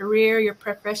academia, your career, your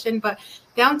profession, but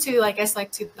down to, I guess,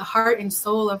 to the heart and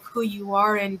soul of who you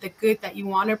are and the good that you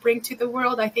want to bring to the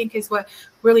world, I think is what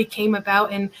really came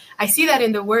about. And I see that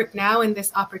in the work now, in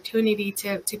this opportunity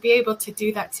to be able to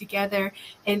do that together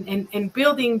and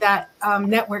building that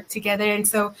network together. And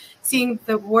so seeing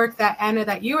the work that, Anna,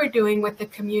 that you are doing with the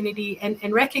community,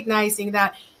 and recognizing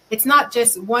that it's not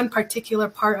just one particular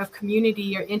part of community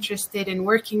you're interested in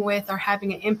working with or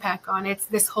having an impact on. It's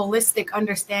this holistic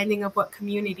understanding of what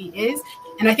community is.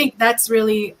 And I think that's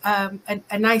really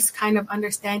a nice kind of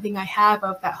understanding I have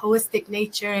of that holistic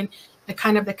nature and the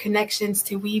kind of the connections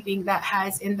to weaving that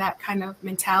has in that kind of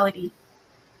mentality.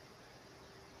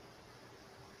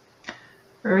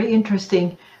 Very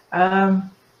interesting.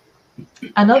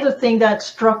 Another thing that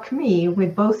struck me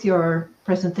with both your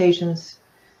presentations,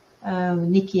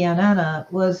 Nikki and Anna,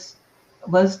 was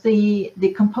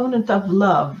the component of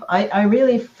love. I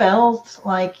really felt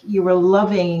like you were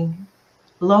loving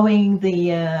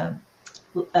the,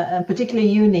 particularly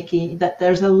you, Nikki, that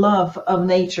there's a love of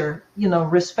nature, you know,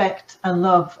 respect and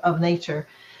love of nature.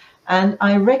 And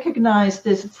I recognize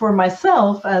this for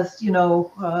myself as, you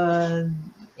know,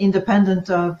 independent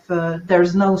of,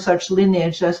 there's no such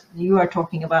lineage as you are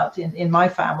talking about in my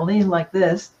family like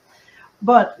this.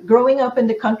 But growing up in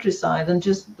the countryside and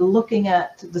just looking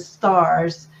at the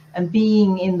stars and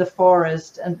being in the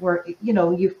forest, and where, you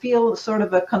know, you feel sort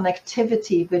of a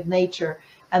connectivity with nature.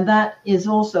 And that is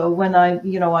also when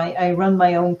I run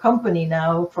my own company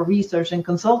now for research and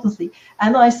consultancy,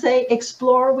 and I say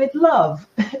explore with love.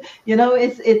 You know,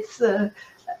 it's a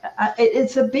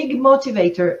big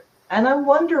motivator. And I'm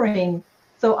wondering,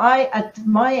 so at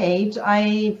my age,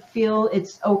 I feel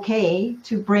it's okay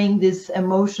to bring these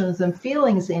emotions and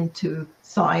feelings into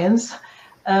science.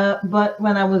 But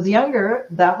when I was younger,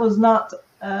 that was not,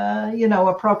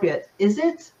 appropriate. Is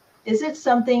it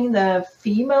something, the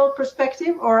female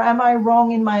perspective, or am I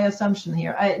wrong in my assumption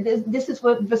here? This is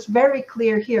what was very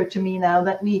clear here to me now,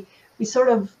 that we sort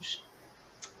of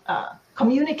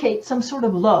communicate some sort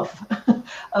of love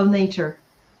of nature.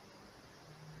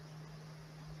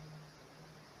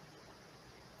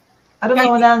 I don't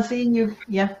know, Nancy,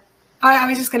 yeah. I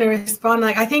was just going to respond.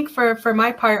 Like, I think for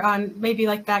my part on maybe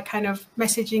like that kind of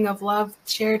messaging of love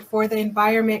shared for the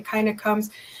environment kind of comes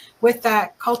with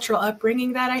that cultural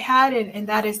upbringing that I had. And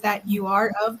that is that you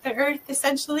are of the earth,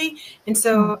 essentially. And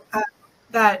so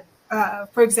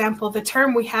for example, the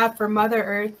term we have for Mother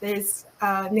Earth is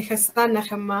Nikhastan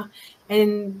Nakhama.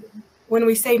 And when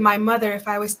we say my mother, if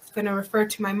I was going to refer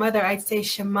to my mother, I'd say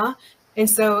Shema. And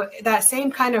so that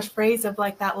same kind of phrase of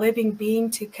like that living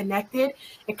being to connected,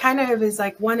 it kind of is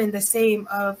like one and the same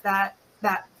of that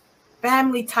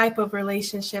family type of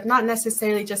relationship, not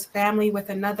necessarily just family with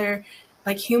another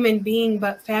like human being,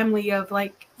 but family of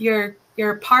like you're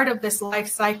part of this life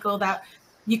cycle that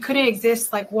you couldn't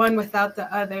exist like one without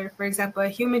the other. For example, a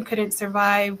human couldn't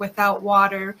survive without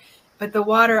water, but the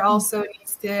water also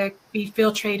needs to be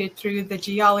filtrated through the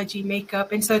geology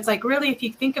makeup. And so it's like, really, if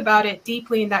you think about it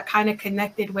deeply in that kind of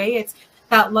connected way, it's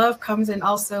that love comes in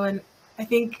also, and I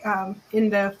think in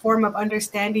the form of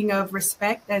understanding of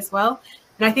respect as well.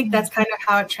 And I think that's kind of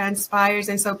how it transpires.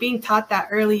 And so being taught that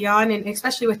early on, and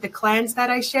especially with the clans that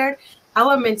I shared,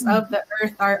 elements of the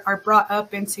earth are brought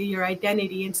up into your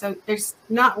identity. And so there's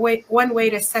not one way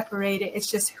to separate it. It's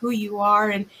just who you are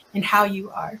and how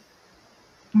you are.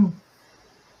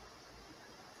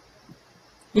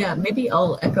 Yeah, maybe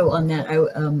I'll echo on that.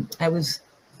 I was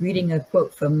reading a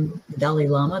quote from the Dalai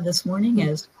Lama this morning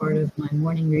as part of my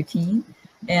morning routine,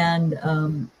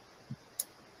 and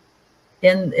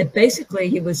basically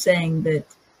he was saying that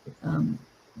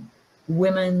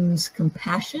women's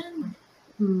compassion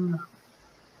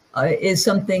is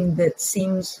something that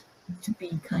seems to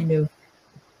be kind of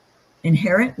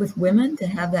inherent with women, to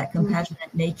have that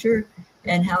compassionate nature,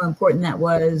 and how important that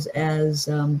was as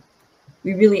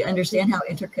we really understand how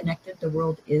interconnected the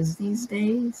world is these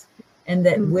days, and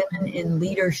that women in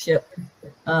leadership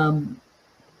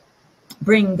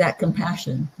bring that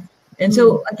compassion. And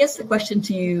so I guess the question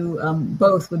to you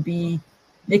both would be,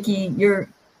 Nikki, you're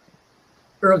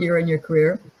earlier in your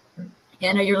career,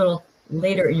 Anna, you're a little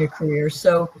later in your career.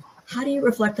 So how do you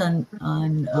reflect on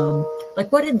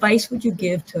like, what advice would you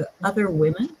give to other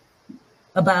women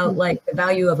about like the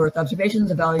value of Earth observations,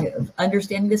 the value of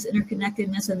understanding this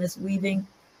interconnectedness and this weaving?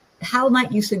 How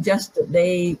might you suggest that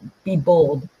they be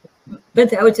bold?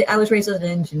 But I would say I was raised as an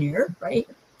engineer, right?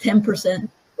 10%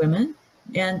 women,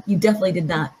 and you definitely did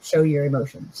not show your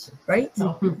emotions, right?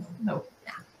 No. Yeah.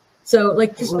 So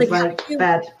like, just like, how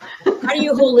do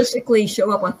you holistically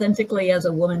show up authentically as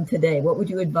a woman today? What would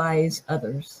you advise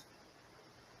others?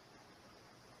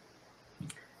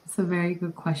 It's a very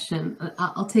good question.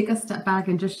 I'll take a step back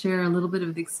and just share a little bit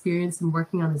of the experience in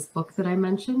working on this book that I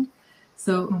mentioned.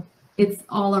 So it's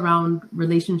all around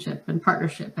relationship and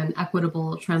partnership and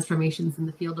equitable transformations in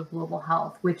the field of global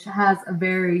health, which has a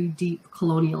very deep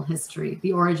colonial history,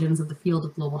 the origins of the field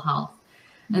of global health.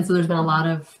 And so there's been a lot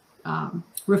of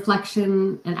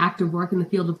reflection and active work in the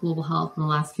field of global health in the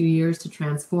last few years to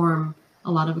transform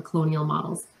a lot of the colonial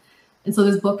models. And so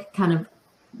this book kind of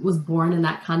was born in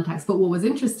that context. But what was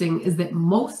interesting is that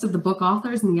most of the book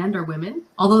authors in the end are women,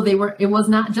 although it was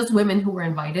not just women who were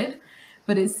invited,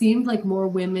 but it seemed like more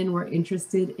women were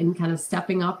interested in kind of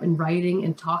stepping up and writing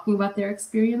and talking about their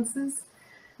experiences.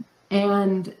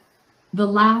 And the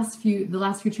last few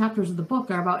chapters of the book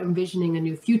are about envisioning a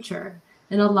new future.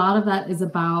 And a lot of that is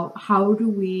about how do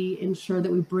we ensure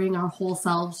that we bring our whole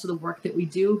selves to the work that we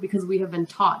do, because we have been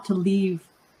taught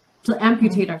to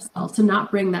amputate ourselves, to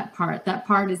not bring that part. That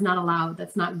part is not allowed.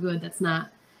 That's not good. That's not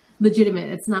legitimate.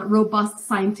 It's not robust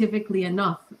scientifically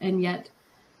enough. And yet,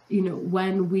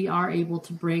 when we are able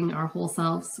to bring our whole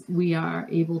selves, we are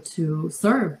able to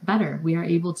serve better. We are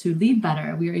able to lead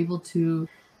better. We are able to,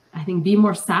 I think, be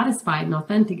more satisfied and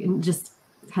authentic and just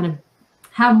kind of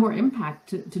have more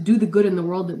impact to do the good in the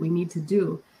world that we need to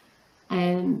do.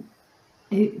 And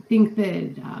I think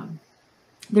that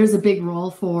there's a big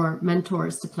role for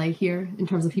mentors to play here in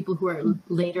terms of people who are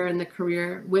later in the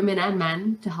career, women and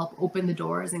men, to help open the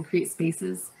doors and create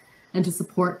spaces and to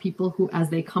support people who, as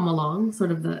they come along,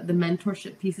 sort of the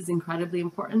mentorship piece is incredibly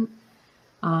important.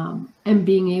 And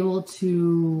being able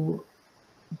to,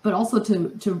 but also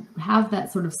to have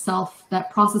that sort of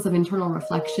that process of internal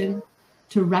reflection,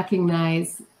 to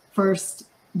recognize first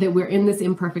that we're in this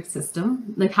imperfect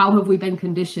system. Like, how have we been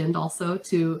conditioned also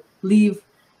to leave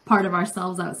part of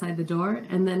ourselves outside the door?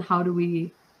 And then how do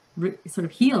we sort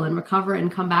of heal and recover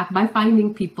and come back by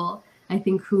finding people, I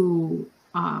think, who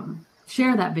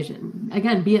share that vision.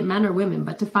 Again, be it men or women,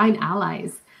 but to find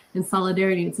allies and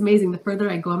solidarity. It's amazing. The further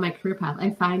I go on my career path,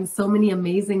 I find so many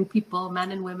amazing people,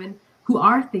 men and women, who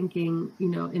are thinking,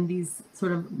 in these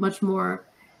sort of much more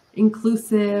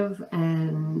inclusive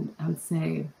and, I would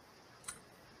say,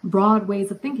 broad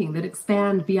ways of thinking that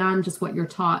expand beyond just what you're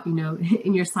taught,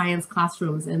 in your science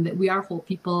classrooms, and that we are whole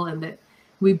people, and that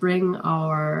we bring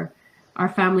our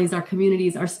families, our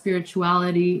communities, our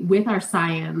spirituality with our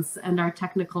science and our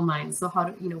technical minds. So how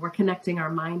do, we're connecting our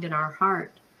mind and our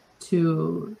heart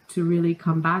to really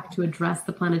come back to address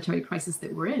the planetary crisis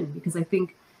that we're in, because I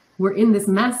think we're in this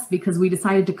mess because we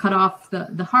decided to cut off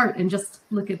the heart and just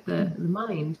look at the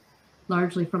mind,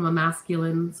 largely from a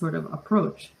masculine sort of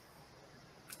approach.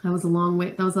 That was a long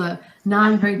way. That was a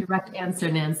very direct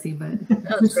answer, Nancy, but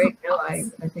that was great. No, I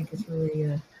think it's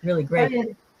really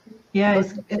great. Yeah,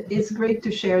 it's great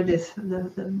to share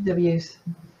the views.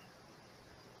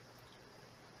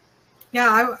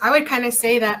 Yeah, I would kind of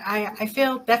say that I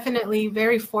feel definitely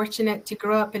very fortunate to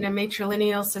grow up in a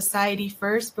matrilineal society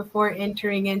first before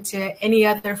entering into any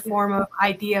other form of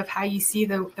idea of how you see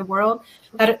the world.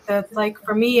 That like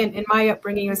for me in my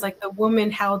upbringing, it was like the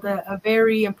woman held a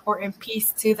very important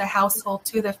piece to the household,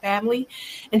 to the family.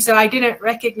 And so I didn't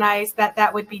recognize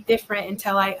that would be different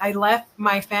until I left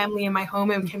my family and my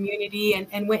home and community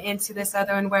and went into this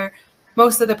other one where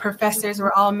most of the professors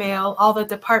were all male, all the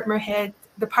department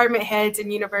heads in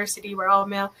university were all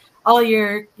male. All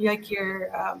the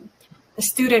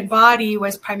student body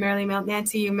was primarily male.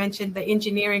 Nancy, you mentioned the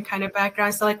engineering kind of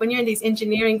background. So like when you're in these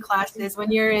engineering classes,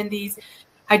 when you're in these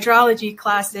hydrology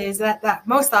classes, that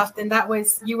most often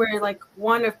you were like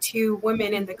one of two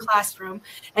women in the classroom.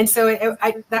 And so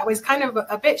that was kind of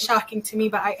a bit shocking to me.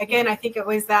 But I think it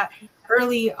was that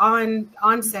early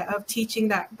onset of teaching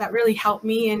that really helped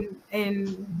me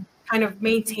in kind of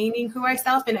maintaining who I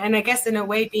self and I guess in a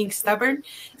way being stubborn.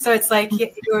 So it's like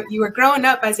you were growing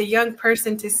up as a young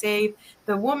person to say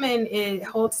the woman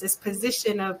holds this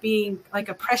position of being like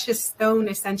a precious stone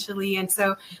essentially. And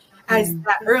so as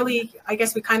that early, I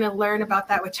guess we kind of learn about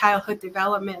that with childhood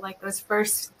development, like those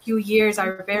first few years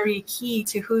are very key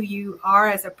to who you are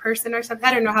as a person or something.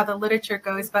 I don't know how the literature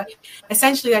goes, but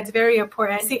essentially that's very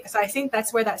important. I think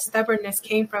that's where that stubbornness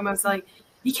came from. I was like,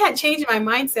 you can't change my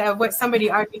mindset of what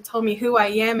somebody already told me who I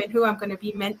am and who I'm going to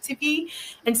be meant to be.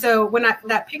 And so when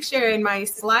that picture in my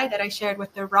slide that I shared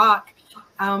with the rock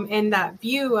and that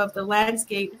view of the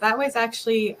landscape, that was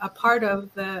actually a part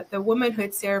of the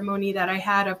womanhood ceremony that I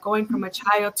had of going from a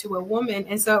child to a woman.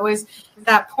 And so it was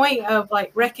that point of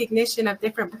like recognition of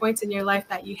different points in your life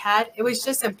that you had. It was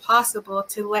just impossible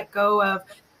to let go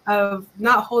of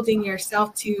not holding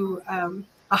yourself to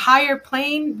a higher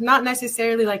plane, not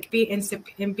necessarily like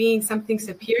being something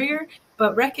superior,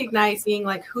 but recognizing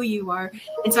like who you are.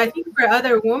 And so I think for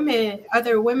other women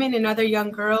and other young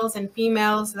girls and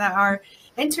females that are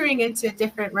entering into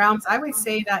different realms, I would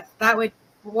say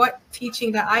what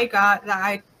teaching that I got that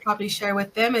I probably share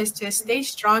with them is to stay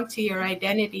strong to your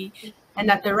identity and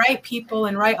that the right people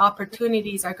and right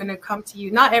opportunities are going to come to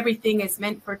you. Not everything is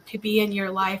meant to be in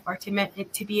your life or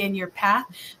to be in your path,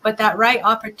 but that right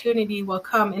opportunity will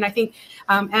come. And I think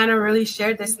Anna really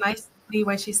shared this nicely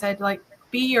when she said, like,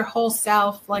 be your whole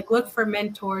self, like look for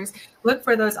mentors, look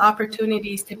for those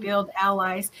opportunities to build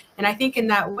allies. And I think in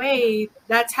that way,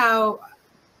 that's how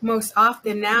most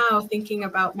often now thinking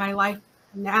about my life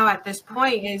now at this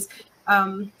point is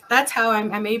that's how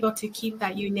I'm able to keep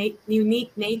that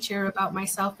unique nature about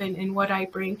myself and what I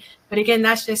bring. But again,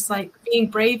 that's just like being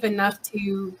brave enough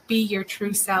to be your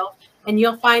true self. And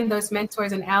you'll find those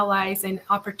mentors and allies and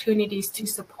opportunities to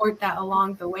support that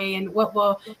along the way. And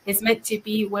what is meant to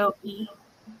be will be.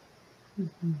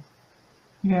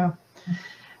 Yeah.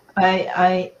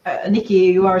 Nikki,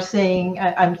 you are saying,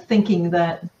 I'm thinking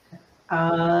that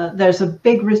there's a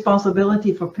big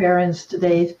responsibility for parents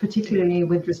today, particularly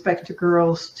with respect to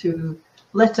girls, to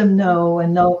let them know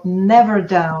and never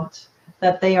doubt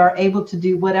that they are able to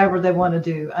do whatever they want to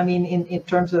do. I mean, in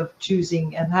terms of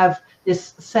choosing, and have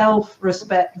this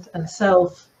self-respect and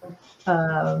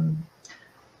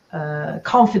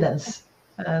confidence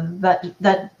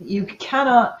that you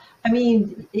cannot. I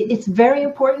mean, it's very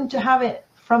important to have it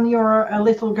from your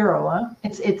little girl. Huh?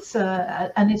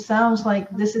 And it sounds like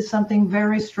this is something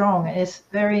very strong. It's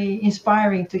very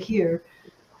inspiring to hear.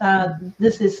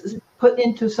 This is put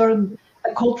into sort of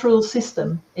a cultural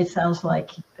system. It sounds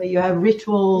like you have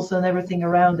rituals and everything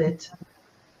around it,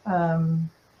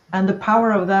 and the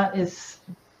power of that is,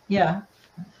 yeah,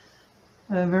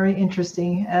 very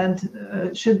interesting,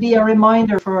 and should be a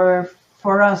reminder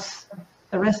for us,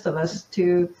 the rest of us,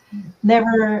 to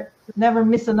never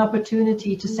miss an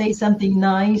opportunity to say something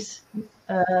nice,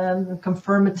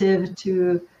 confirmative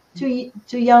to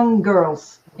young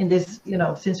girls in this,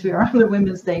 since we are on the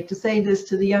Women's Day, to say this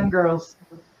to the young girls: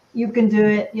 you can do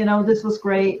it, this was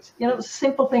great,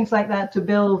 simple things like that to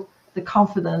build the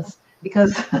confidence,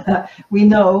 because we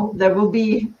know there will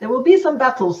be some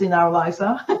battles in our lives,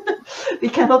 huh? We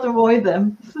cannot avoid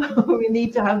them, so we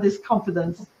need to have this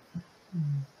confidence.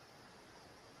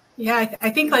 Yeah, I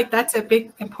think like that's a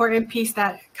big important piece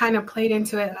that kind of played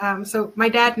into it. So my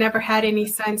dad never had any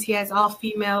sons. He has all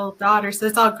female daughters. So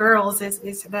it's all girls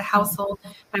is the household,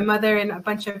 my mother and a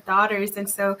bunch of daughters. And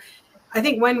so I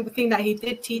think one thing that he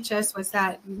did teach us was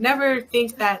that never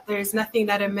think that there's nothing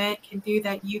that a man can do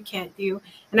that you can't do.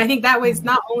 And I think that was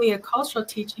not only a cultural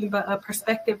teaching, but a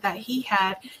perspective that he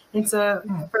had. And so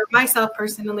for myself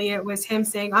personally, it was him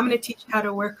saying, I'm going to teach you how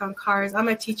to work on cars. I'm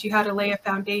going to teach you how to lay a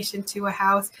foundation to a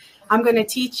house. I'm going to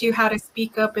teach you how to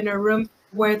speak up in a room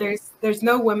where there's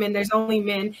no women, there's only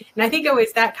men. And I think it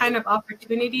was that kind of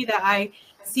opportunity that I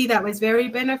see that was very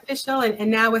beneficial.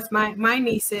 And now with my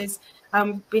nieces,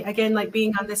 again, like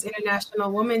being on this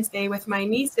International Women's Day with my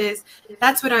nieces,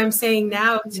 that's what I'm saying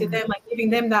now to them, like giving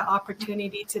them that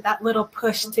opportunity, to that little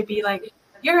push to be like,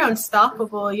 you're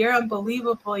unstoppable, you're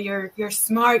unbelievable, you're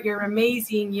smart, you're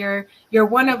amazing, you're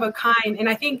one of a kind. And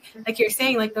I think, like you're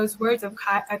saying, like those words of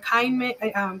kindness,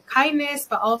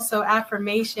 but also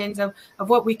affirmations of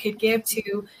what we could give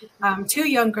to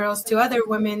young girls, to other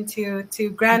women, to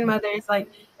grandmothers, like,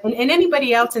 and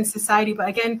anybody else in society. But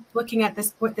again, looking at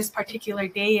this, what this particular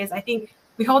day is, I think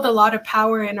we hold a lot of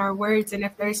power in our words. And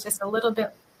if there's just a little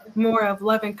bit more of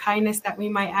love and kindness that we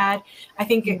might add, I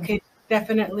think it could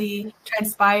definitely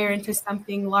transpire into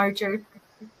something larger.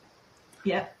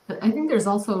 Yeah, but I think there's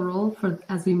also a role for,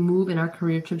 as we move in our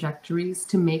career trajectories,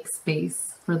 to make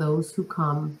space for those who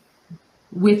come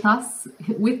with us,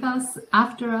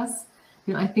 after us.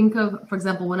 I think of, for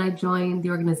example, when I joined the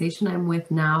organization I'm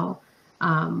with now,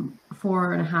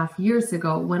 4.5 years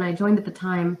ago, when I joined at the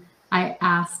time, I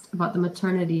asked about the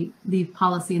maternity leave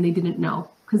policy, and they didn't know,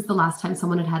 because the last time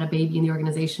someone had a baby in the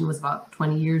organization was about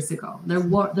 20 years ago. There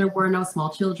were no small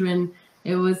children.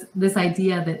 It was this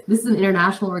idea that this is an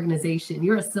international organization.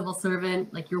 You're a civil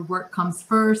servant, like your work comes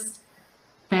first.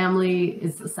 Family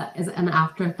is an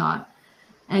afterthought.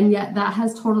 And yet that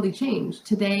has totally changed.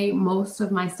 Today, most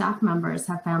of my staff members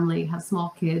have family, have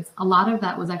small kids. A lot of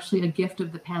that was actually a gift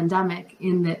of the pandemic,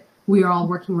 in that we are all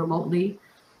working remotely.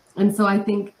 And so I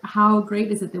think, how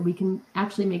great is it that we can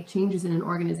actually make changes in an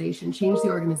organization, change the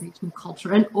organizational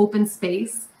culture, and open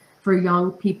space for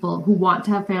young people who want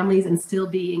to have families and still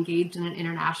be engaged in an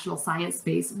international science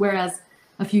space. Whereas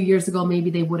a few years ago, maybe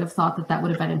they would have thought that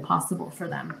would have been impossible for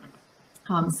them.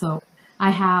 So I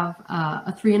have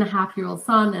a 3.5-year-old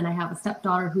son, and I have a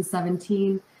stepdaughter who's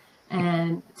 17.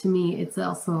 And to me, it's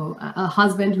also a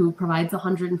husband who provides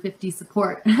 150%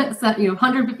 support,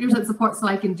 150% support, so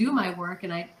I can do my work.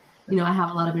 And I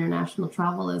have a lot of international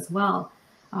travel as well.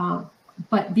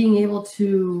 but being able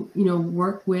to,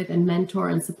 work with and mentor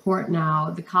and support now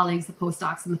the colleagues, the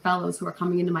postdocs, and the fellows who are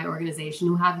coming into my organization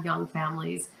who have young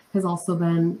families has also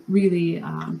been really,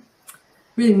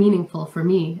 really meaningful for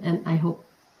me. And I hope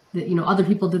that, other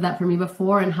people did that for me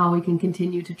before, and how we can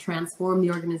continue to transform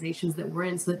the organizations that we're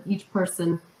in so that each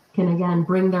person can, again,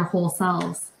 bring their whole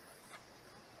selves.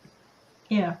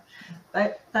 Yeah,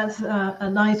 that's a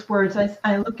nice words.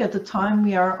 I look at the time,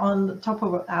 we are on the top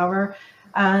of an hour,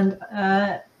 and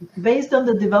based on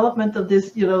the development of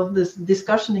this, this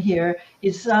discussion here,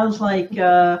 it sounds like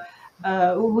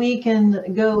we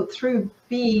can go through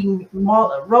being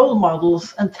role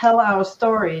models and tell our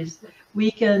stories. We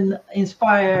can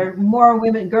inspire more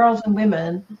women, girls and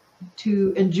women,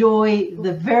 to enjoy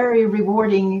the very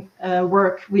rewarding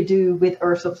work we do with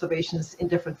Earth observations in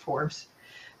different forms.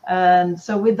 And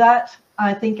so with that,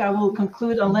 I think I will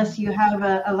conclude, unless you have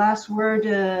a last word,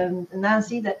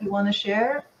 Nancy, that you want to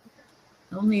share.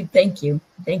 Only thank you.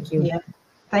 Thank you. Yeah.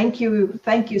 Thank you.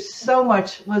 Thank you so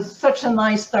much. It was such a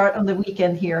nice start on the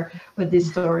weekend here with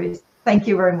these stories. Thank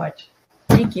you very much.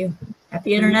 Thank you.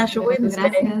 Happy International Women's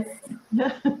Day.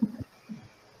 Gracias.